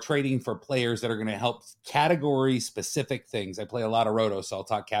 you are trading for players that are going to help category specific things. I play a lot of roto, so I'll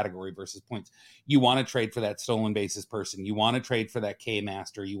talk category versus points. You want to trade for that stolen bases person. You want to trade for that K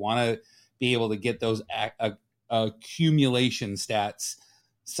master. You want to be able to get those accumulation stats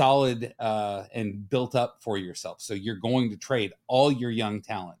solid and built up for yourself. So you're going to trade all your young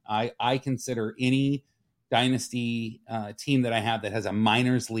talent. I consider any dynasty team that I have that has a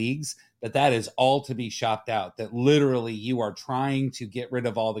minors leagues, that is all to be shopped out, that literally you are trying to get rid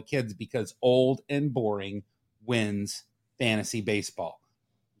of all the kids because old and boring wins fantasy baseball.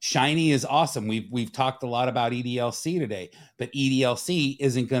 Shiny is awesome. We've talked a lot about EDLC today, but EDLC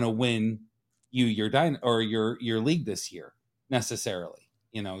isn't going to win you your league this year necessarily.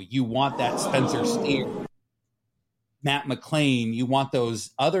 You know, you want that Spencer Steer, Matt McClain, you want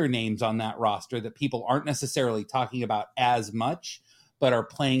those other names on that roster that people aren't necessarily talking about as much, but are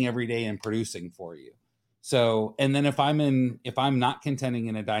playing every day and producing for you. So, and then if I'm not contending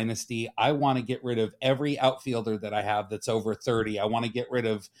in a dynasty, I want to get rid of every outfielder that I have that's over 30. I want to get rid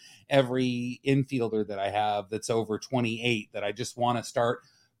of every infielder that I have that's over 28, that I just want to start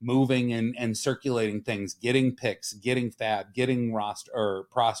moving and circulating things, getting picks, getting fab, getting roster or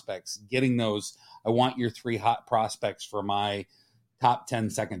prospects, getting those. I want your 3 hot prospects for my top 10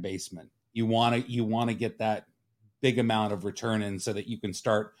 second baseman. You want to get that big amount of return in so that you can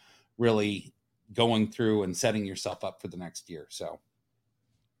start really going through and setting yourself up for the next year. So,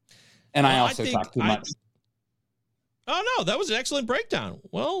 and I also talk too much. Oh no, that was an excellent breakdown.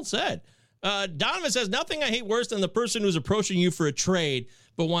 Well said. Donovan says, nothing I hate worse than the person who's approaching you for a trade,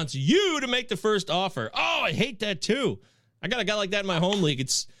 but wants you to make the first offer. Oh, I hate that too. I got a guy like that in my home league.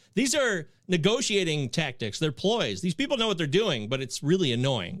 These are negotiating tactics. They're ploys. These people know what they're doing, but it's really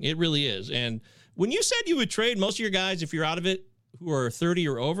annoying. It really is. And when you said you would trade most of your guys, if you're out of it, who are 30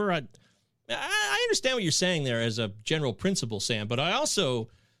 or over, I understand what you're saying there as a general principle, Sam, but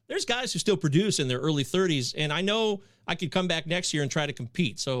there's guys who still produce in their early 30s, and I know I could come back next year and try to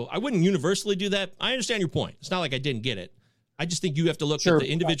compete. So I wouldn't universally do that. I understand your point. It's not like I didn't get it. I just think you have to look at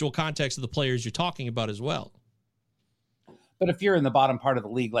the individual context of the players you're talking about as well. But if you're in the bottom part of the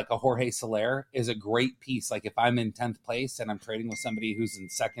league, like a Jorge Soler is a great piece. Like if I'm in 10th place and I'm trading with somebody who's in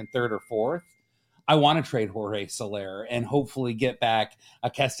 2nd, 3rd, or 4th, I want to trade Jorge Soler and hopefully get back a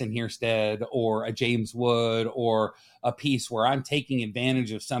Keston Hierstead or a James Wood or a piece where I'm taking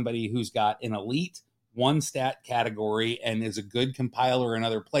advantage of somebody who's got an elite one stat category and is a good compiler in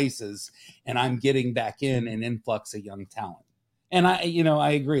other places. And I'm getting back in an influx of young talent. And I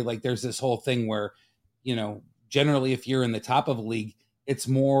agree. Like there's this whole thing where, generally if you're in the top of a league, it's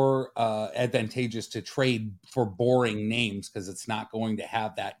more advantageous to trade for boring names because it's not going to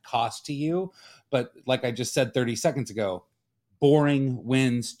have that cost to you. But like I just said 30 seconds ago, boring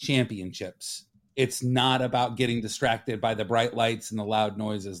wins championships. It's not about getting distracted by the bright lights and the loud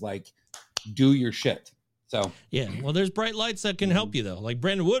noises. Like, do your shit. So yeah, well, there's bright lights that can help you though. Like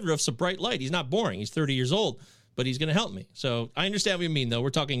Brandon Woodruff's a bright light. He's not boring. He's 30 years old, but he's going to help me. So I understand what you mean though. We're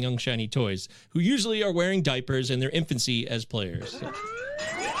talking young shiny toys who usually are wearing diapers in their infancy as players. So.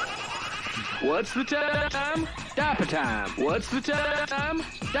 What's the time? Diaper time. What's the time?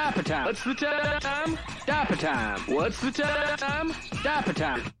 Diaper time. What's the time? Diaper time. What's the time? Diaper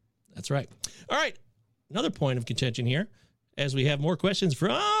time. That's right. All right. Another point of contention here as we have more questions from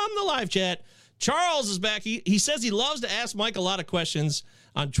the live chat. Charles is back. He says he loves to ask Mike a lot of questions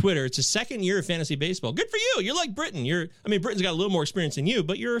on Twitter. It's his 2nd year of fantasy baseball. Good for you. You're like Britton. Britton's got a little more experience than you,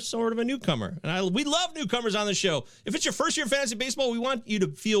 but you're sort of a newcomer. And we love newcomers on the show. If it's your first year of fantasy baseball, we want you to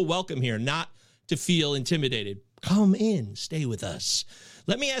feel welcome here, not to feel intimidated. Come in. Stay with us.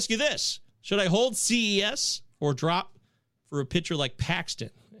 Let me ask you this. Should I hold CES or drop for a pitcher like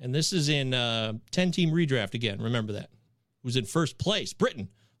Paxton? And this is in 10-team redraft again. Remember that. Who's in first place? Britton.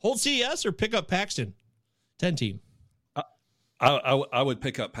 Hold CES or pick up Paxton? 10-team. I would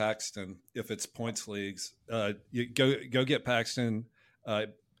pick up Paxton if it's points leagues. You go get Paxton.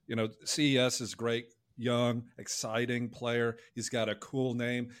 CES is great, young, exciting player. He's got a cool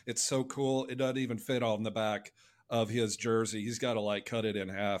name. It's so cool. It doesn't even fit on the back of his jersey. He's got to cut it in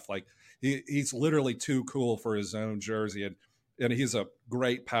half. Like he's literally too cool for his own jersey. And he's a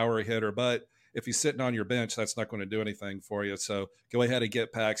great power hitter, but if he's sitting on your bench, that's not going to do anything for you. So go ahead and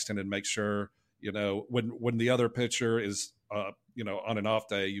get Paxton and make sure, when the other pitcher is, on an off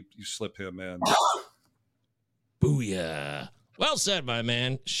day, you slip him in. Booyah. Well said, my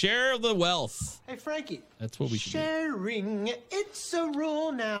man. Share the wealth. Hey, Frankie. That's what we should sharing, do. It's a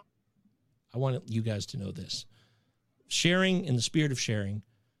rule now. I want you guys to know this. Sharing, in the spirit of sharing,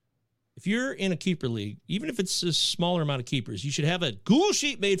 if you're in a keeper league, even if it's a smaller amount of keepers, you should have a Google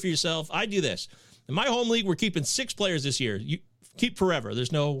sheet made for yourself. I do this. In my home league, we're keeping 6 players this year. You keep forever.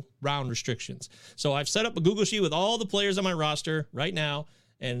 There's no round restrictions. So I've set up a Google sheet with all the players on my roster right now,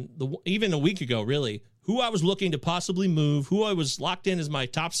 and even a week ago, really, who I was looking to possibly move, who I was locked in as my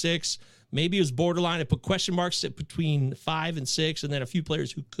top 6. Maybe it was borderline. I put question marks at between 5 and 6, and then a few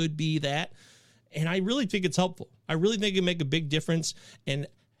players who could be that. And I really think it's helpful. I really think it can make a big difference and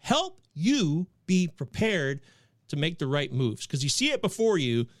help you be prepared to make the right moves, because you see it before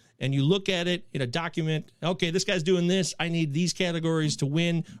you and you look at it in a document. Okay, this guy's doing this. I need these categories to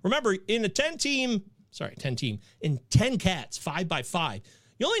win. Remember, in a 10 in 10 cats, 5x5,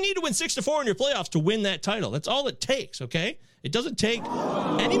 you only need to win 6-4 in your playoffs to win that title. That's all it takes, okay? It doesn't take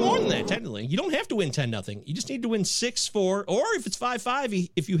any more than that, technically. You don't have to win 10-0. You just need to win 6-4, or if it's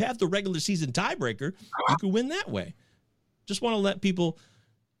 5-5, if you have the regular season tiebreaker, you can win that way. Just want to let people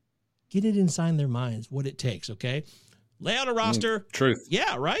get it inside their minds what it takes, okay? Lay out a roster. Truth.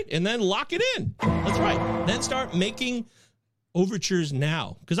 Yeah, right? And then lock it in. That's right. Then start making overtures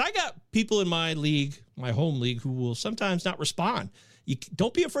now. Because I got people in my league, my home league, who will sometimes not respond. You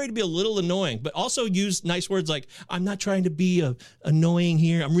don't be afraid to be a little annoying, but also use nice words like, I'm not trying to be annoying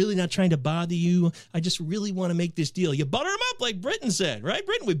here. I'm really not trying to bother you. I just really want to make this deal. You butter them up like Britton said, right?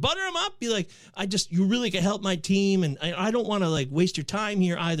 Britton, we butter them up. Be like, you really can help my team, and I don't want to like waste your time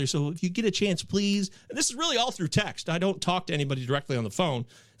here either. So if you get a chance, please. And this is really all through text. I don't talk to anybody directly on the phone.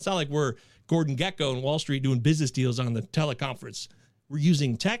 It's not like we're Gordon Gekko in Wall Street doing business deals on the teleconference. We're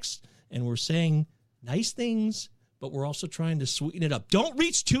using text, and we're saying nice things, but we're also trying to sweeten it up. Don't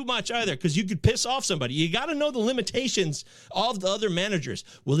reach too much either, because you could piss off somebody. You got to know the limitations of the other managers.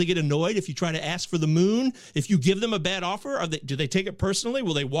 Will they get annoyed if you try to ask for the moon? If you give them a bad offer, do they take it personally?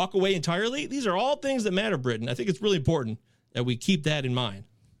 Will they walk away entirely? These are all things that matter, Britton. I think it's really important that we keep that in mind.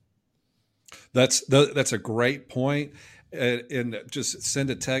 That's a great point. And just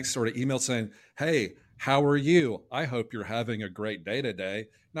send a text or an email saying, hey, how are you? I hope you're having a great day today.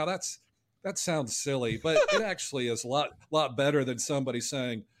 Now, that sounds silly, but it actually is a lot better than somebody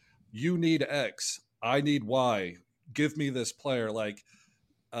saying, you need X, I need Y, give me this player. Like,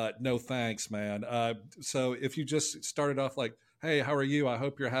 no thanks, man. So if you just started off like, hey, how are you? I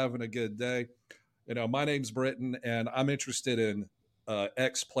hope you're having a good day. My name's Britton, and I'm interested in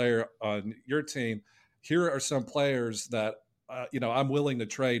X player on your team. Here are some players that, I'm willing to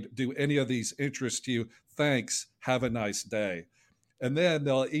trade. Do any of these interest you? Thanks. Have a nice day. And then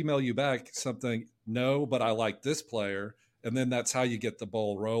they'll email you back something, no, but I like this player. And then that's how you get the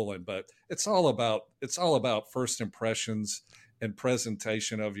ball rolling. But it's all about first impressions and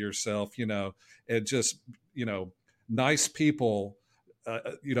presentation of yourself, and just, nice people,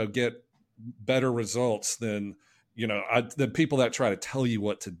 get better results than, than people that try to tell you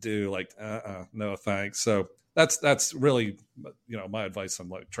what to do. Like, no, thanks. So that's really, my advice on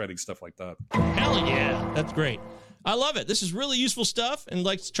like trading stuff like that. Hell yeah. That's great. I love it. This is really useful stuff. And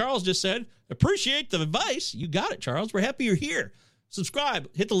like Charles just said, appreciate the advice. You got it, Charles. We're happy you're here. Subscribe.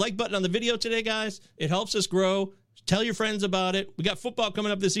 Hit the like button on the video today, guys. It helps us grow. Tell your friends about it. We got football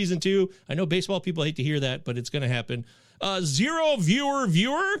coming up this season, too. I know baseball people hate to hear that, but it's going to happen. 0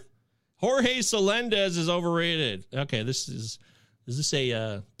 viewer. Jorge Melendez is overrated. Okay, is this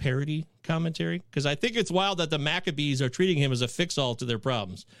a parody commentary? Because I think it's wild that the Maccabees are treating him as a fix-all to their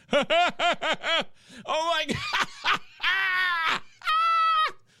problems. Oh, my God.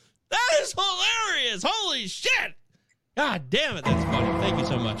 That is hilarious. Holy shit. God damn it. That's funny. Thank you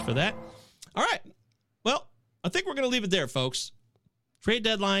so much for that. All right. Well, I think we're going to leave it there, folks. Trade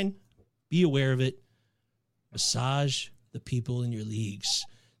deadline. Be aware of it. Massage the people in your leagues.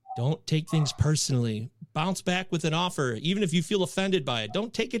 Don't take things personally. Bounce back with an offer, even if you feel offended by it.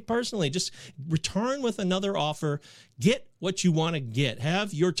 Don't take it personally. Just return with another offer. Get what you want to get.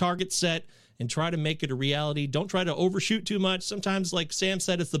 Have your target set and try to make it a reality. Don't try to overshoot too much. Sometimes, like Sam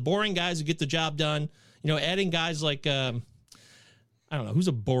said, it's the boring guys who get the job done. Adding guys like, I don't know, who's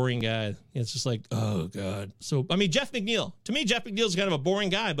a boring guy? It's just like, oh, God. So, Jeff McNeil. To me, Jeff McNeil's kind of a boring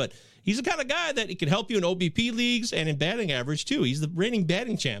guy, but he's the kind of guy that he can help you in OBP leagues and in batting average, too. He's the reigning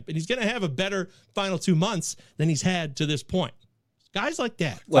batting champ, and he's going to have a better final 2 months than he's had to this point. Guys like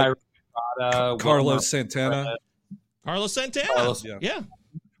that. Like Carlos Santana. Carlos Santana. Yeah.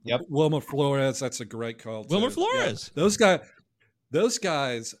 Yep. Wilmer Flores. That's a great call, too. Wilmer Flores. Yeah. Those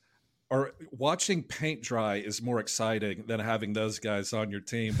guys are watching paint dry is more exciting than having those guys on your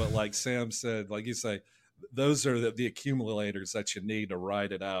team. But like Sam said, like you say, those are the accumulators that you need to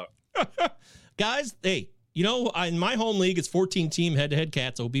ride it out. Guys, hey, in my home league, it's 14-team head-to-head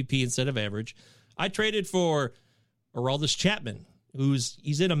cats, OBP instead of average. I traded for Aroldis Chapman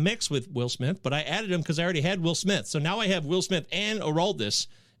he's in a mix with Will Smith, but I added him because I already had Will Smith. So now I have Will Smith and Aroldis,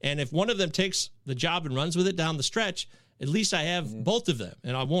 and if one of them takes the job and runs with it down the stretch, at least I have both of them,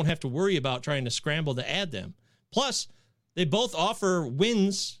 and I won't have to worry about trying to scramble to add them. Plus, they both offer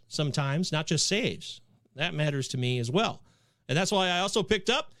wins sometimes, not just saves. That matters to me as well. And that's why I also picked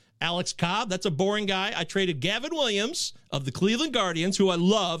up Alex Cobb. That's a boring guy. I traded Gavin Williams of the Cleveland Guardians, who I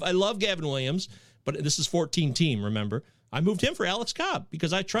love. I love Gavin Williams, but this is 14 team, remember? I moved him for Alex Cobb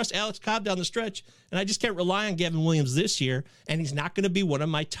because I trust Alex Cobb down the stretch, and I just can't rely on Gavin Williams this year, and he's not going to be one of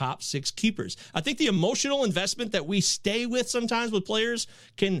my top 6 keepers. I think the emotional investment that we stay with sometimes with players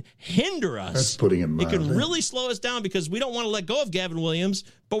can hinder us. That's putting it mildly. It can really slow us down because we don't want to let go of Gavin Williams,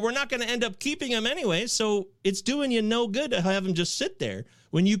 but we're not going to end up keeping him anyway, so it's doing you no good to have him just sit there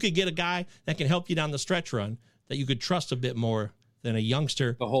when you could get a guy that can help you down the stretch run that you could trust a bit more than a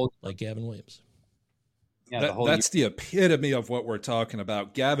youngster like Gavin Williams. Yeah, that's the epitome of what we're talking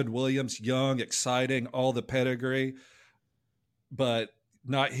about. Gavin Williams, young, exciting, all the pedigree, but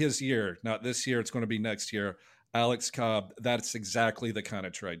not his year. Not this year. It's going to be next year. Alex Cobb, that's exactly the kind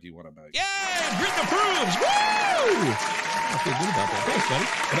of trade you want to make. Yeah, Britain approves. Woo! I feel good about that. Thanks,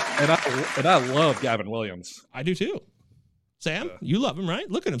 buddy. And I love Gavin Williams. I do too. Sam, you love him, right?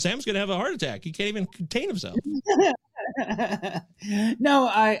 Look at him. Sam's going to have a heart attack. He can't even contain himself.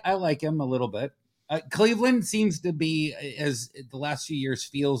 No, I like him a little bit. Cleveland seems to be, as the last few years,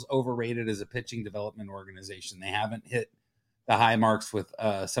 feels overrated as a pitching development organization. They haven't hit the high marks with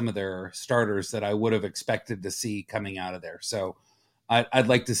some of their starters that I would have expected to see coming out of there. So I'd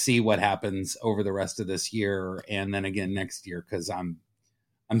like to see what happens over the rest of this year and then again next year, because I'm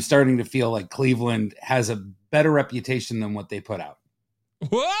starting to feel like Cleveland has a better reputation than what they put out.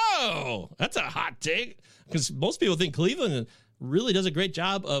 Whoa, that's a hot take, because most people think Cleveland really does a great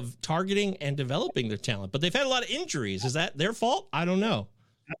job of targeting and developing their talent, but they've had a lot of injuries. Is that their fault? I don't know.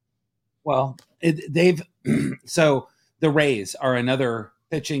 Well, so the Rays are another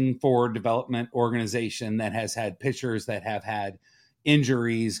pitching forward development organization that has had pitchers that have had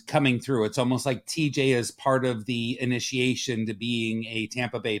injuries coming through. It's almost like TJ is part of the initiation to being a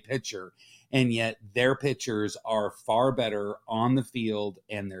Tampa Bay pitcher, and yet their pitchers are far better on the field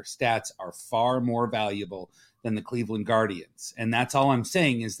and their stats are far more valuable than the Cleveland Guardians. And that's all I'm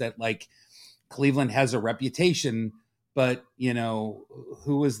saying, is that like Cleveland has a reputation, but you know,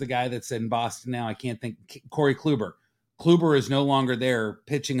 who was the guy that's in Boston now? I can't think. Corey Kluber. Kluber is no longer there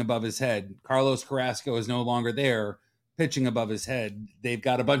pitching above his head. Carlos Carrasco is no longer there pitching above his head. They've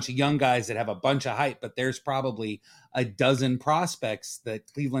got a bunch of young guys that have a bunch of hype, but there's probably a dozen prospects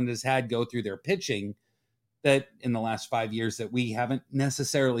that Cleveland has had go through their pitching that in the last 5 years that we haven't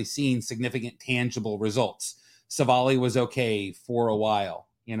necessarily seen significant tangible results. Savali was okay for a while.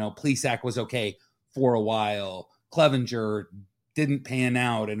 You know, Plesac was okay for a while. Clevenger didn't pan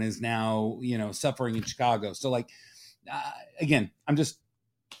out and is now, you know, suffering in Chicago. So like, again, I'm just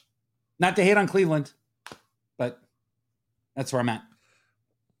not to hate on Cleveland, but that's where I'm at.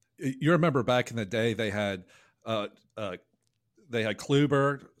 You remember back in the day, they had Kluber,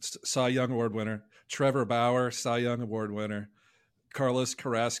 Cy Young Award winner, Trevor Bauer, Cy Young Award winner, Carlos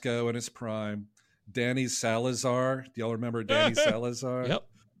Carrasco in his prime, Danny Salazar. Do y'all remember Danny Salazar? Yep.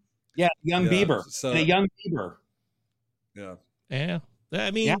 Yeah, young Bieber. So, and a young Bieber. Yeah. Yeah.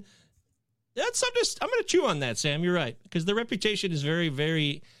 I mean, that's I'm going to chew on that, Sam. You're right, because the reputation is very,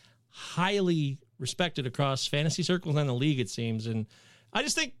 very highly respected across fantasy circles and the league, it seems. And I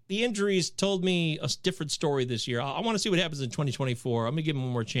just think the injuries told me a different story this year. I want to see what happens in 2024. I'm going to give them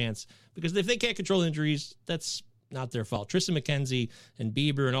one more chance, because if they can't control injuries, that's not their fault. Tristan McKenzie and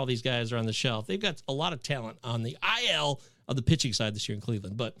Bieber and all these guys are on the shelf. They've got a lot of talent on the IL of the pitching side this year in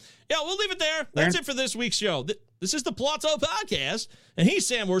Cleveland. But yeah, we'll leave it there. That's it for this week's show. This is the Plateau Podcast, and he's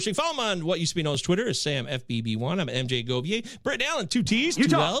Sam Worshing. Follow him on what used to be known as Twitter as SamFBB1. I'm MJ Govier. Brett Allen, 2 T's,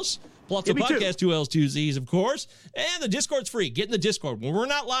 2 L's. Plateau Podcast, 2 L's, 2 Z's, of course. And the Discord's free. Get in the Discord. When we're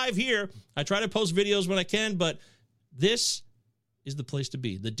not live here, I try to post videos when I can, but this is the place to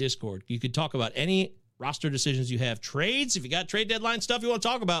be, the Discord. You can talk about any roster decisions you have, trades, if you got trade deadline stuff you want to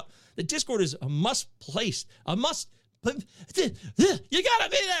talk about. The Discord is a must place, a must. You gotta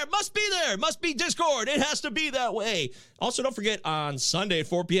be there. Must be Discord. It has to be that way. Also, don't forget, on Sunday at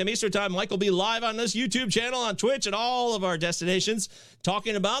 4 p.m. Eastern Time, Mike will be live on this YouTube channel, on Twitch, and all of our destinations,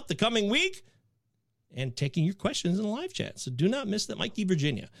 talking about the coming week and taking your questions in the live chat. So do not miss that. Mikey,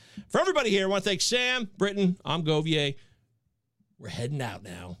 Virginia. For everybody here, I want to thank Sam, Britton. I'm Govier. We're heading out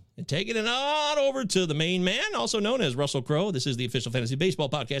now and taking it on over to the main man, also known as Russell Crowe. This is the official fantasy baseball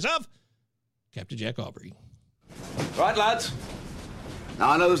podcast of Captain Jack Aubrey. Right, lads.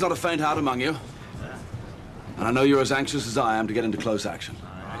 Now, I know there's not a faint heart among you. And I know you're as anxious as I am to get into close action.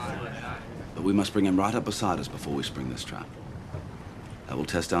 But we must bring him right up beside us before we spring this trap. That will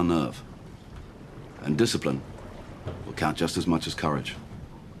test our nerve. And discipline will count just as much as courage.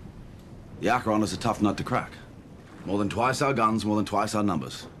 The Acheron is a tough nut to crack. More than twice our guns, more than twice our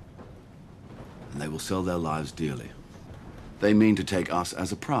numbers. And they will sell their lives dearly. They mean to take us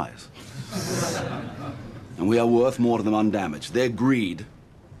as a prize. And we are worth more to them undamaged. Their greed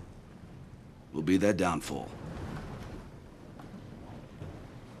will be their downfall.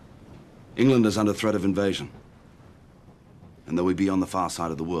 England is under threat of invasion. And though we be on the far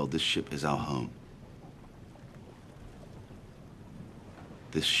side of the world, this ship is our home.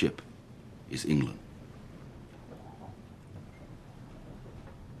 This ship is England.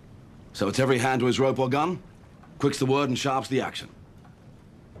 So it's every hand to his rope or gun, quick's the word and sharp's the action.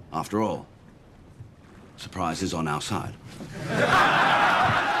 After all, surprise is on our side.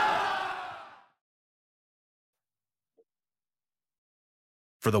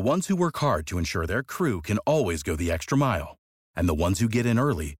 For the ones who work hard to ensure their crew can always go the extra mile, and the ones who get in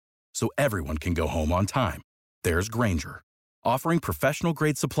early so everyone can go home on time, there's Grainger, offering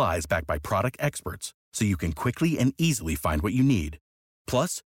professional-grade supplies backed by product experts so you can quickly and easily find what you need.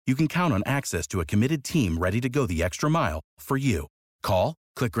 Plus, you can count on access to a committed team ready to go the extra mile for you. Call,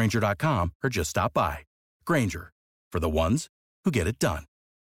 click Grainger.com, or just stop by. Grainger, for the ones who get it done.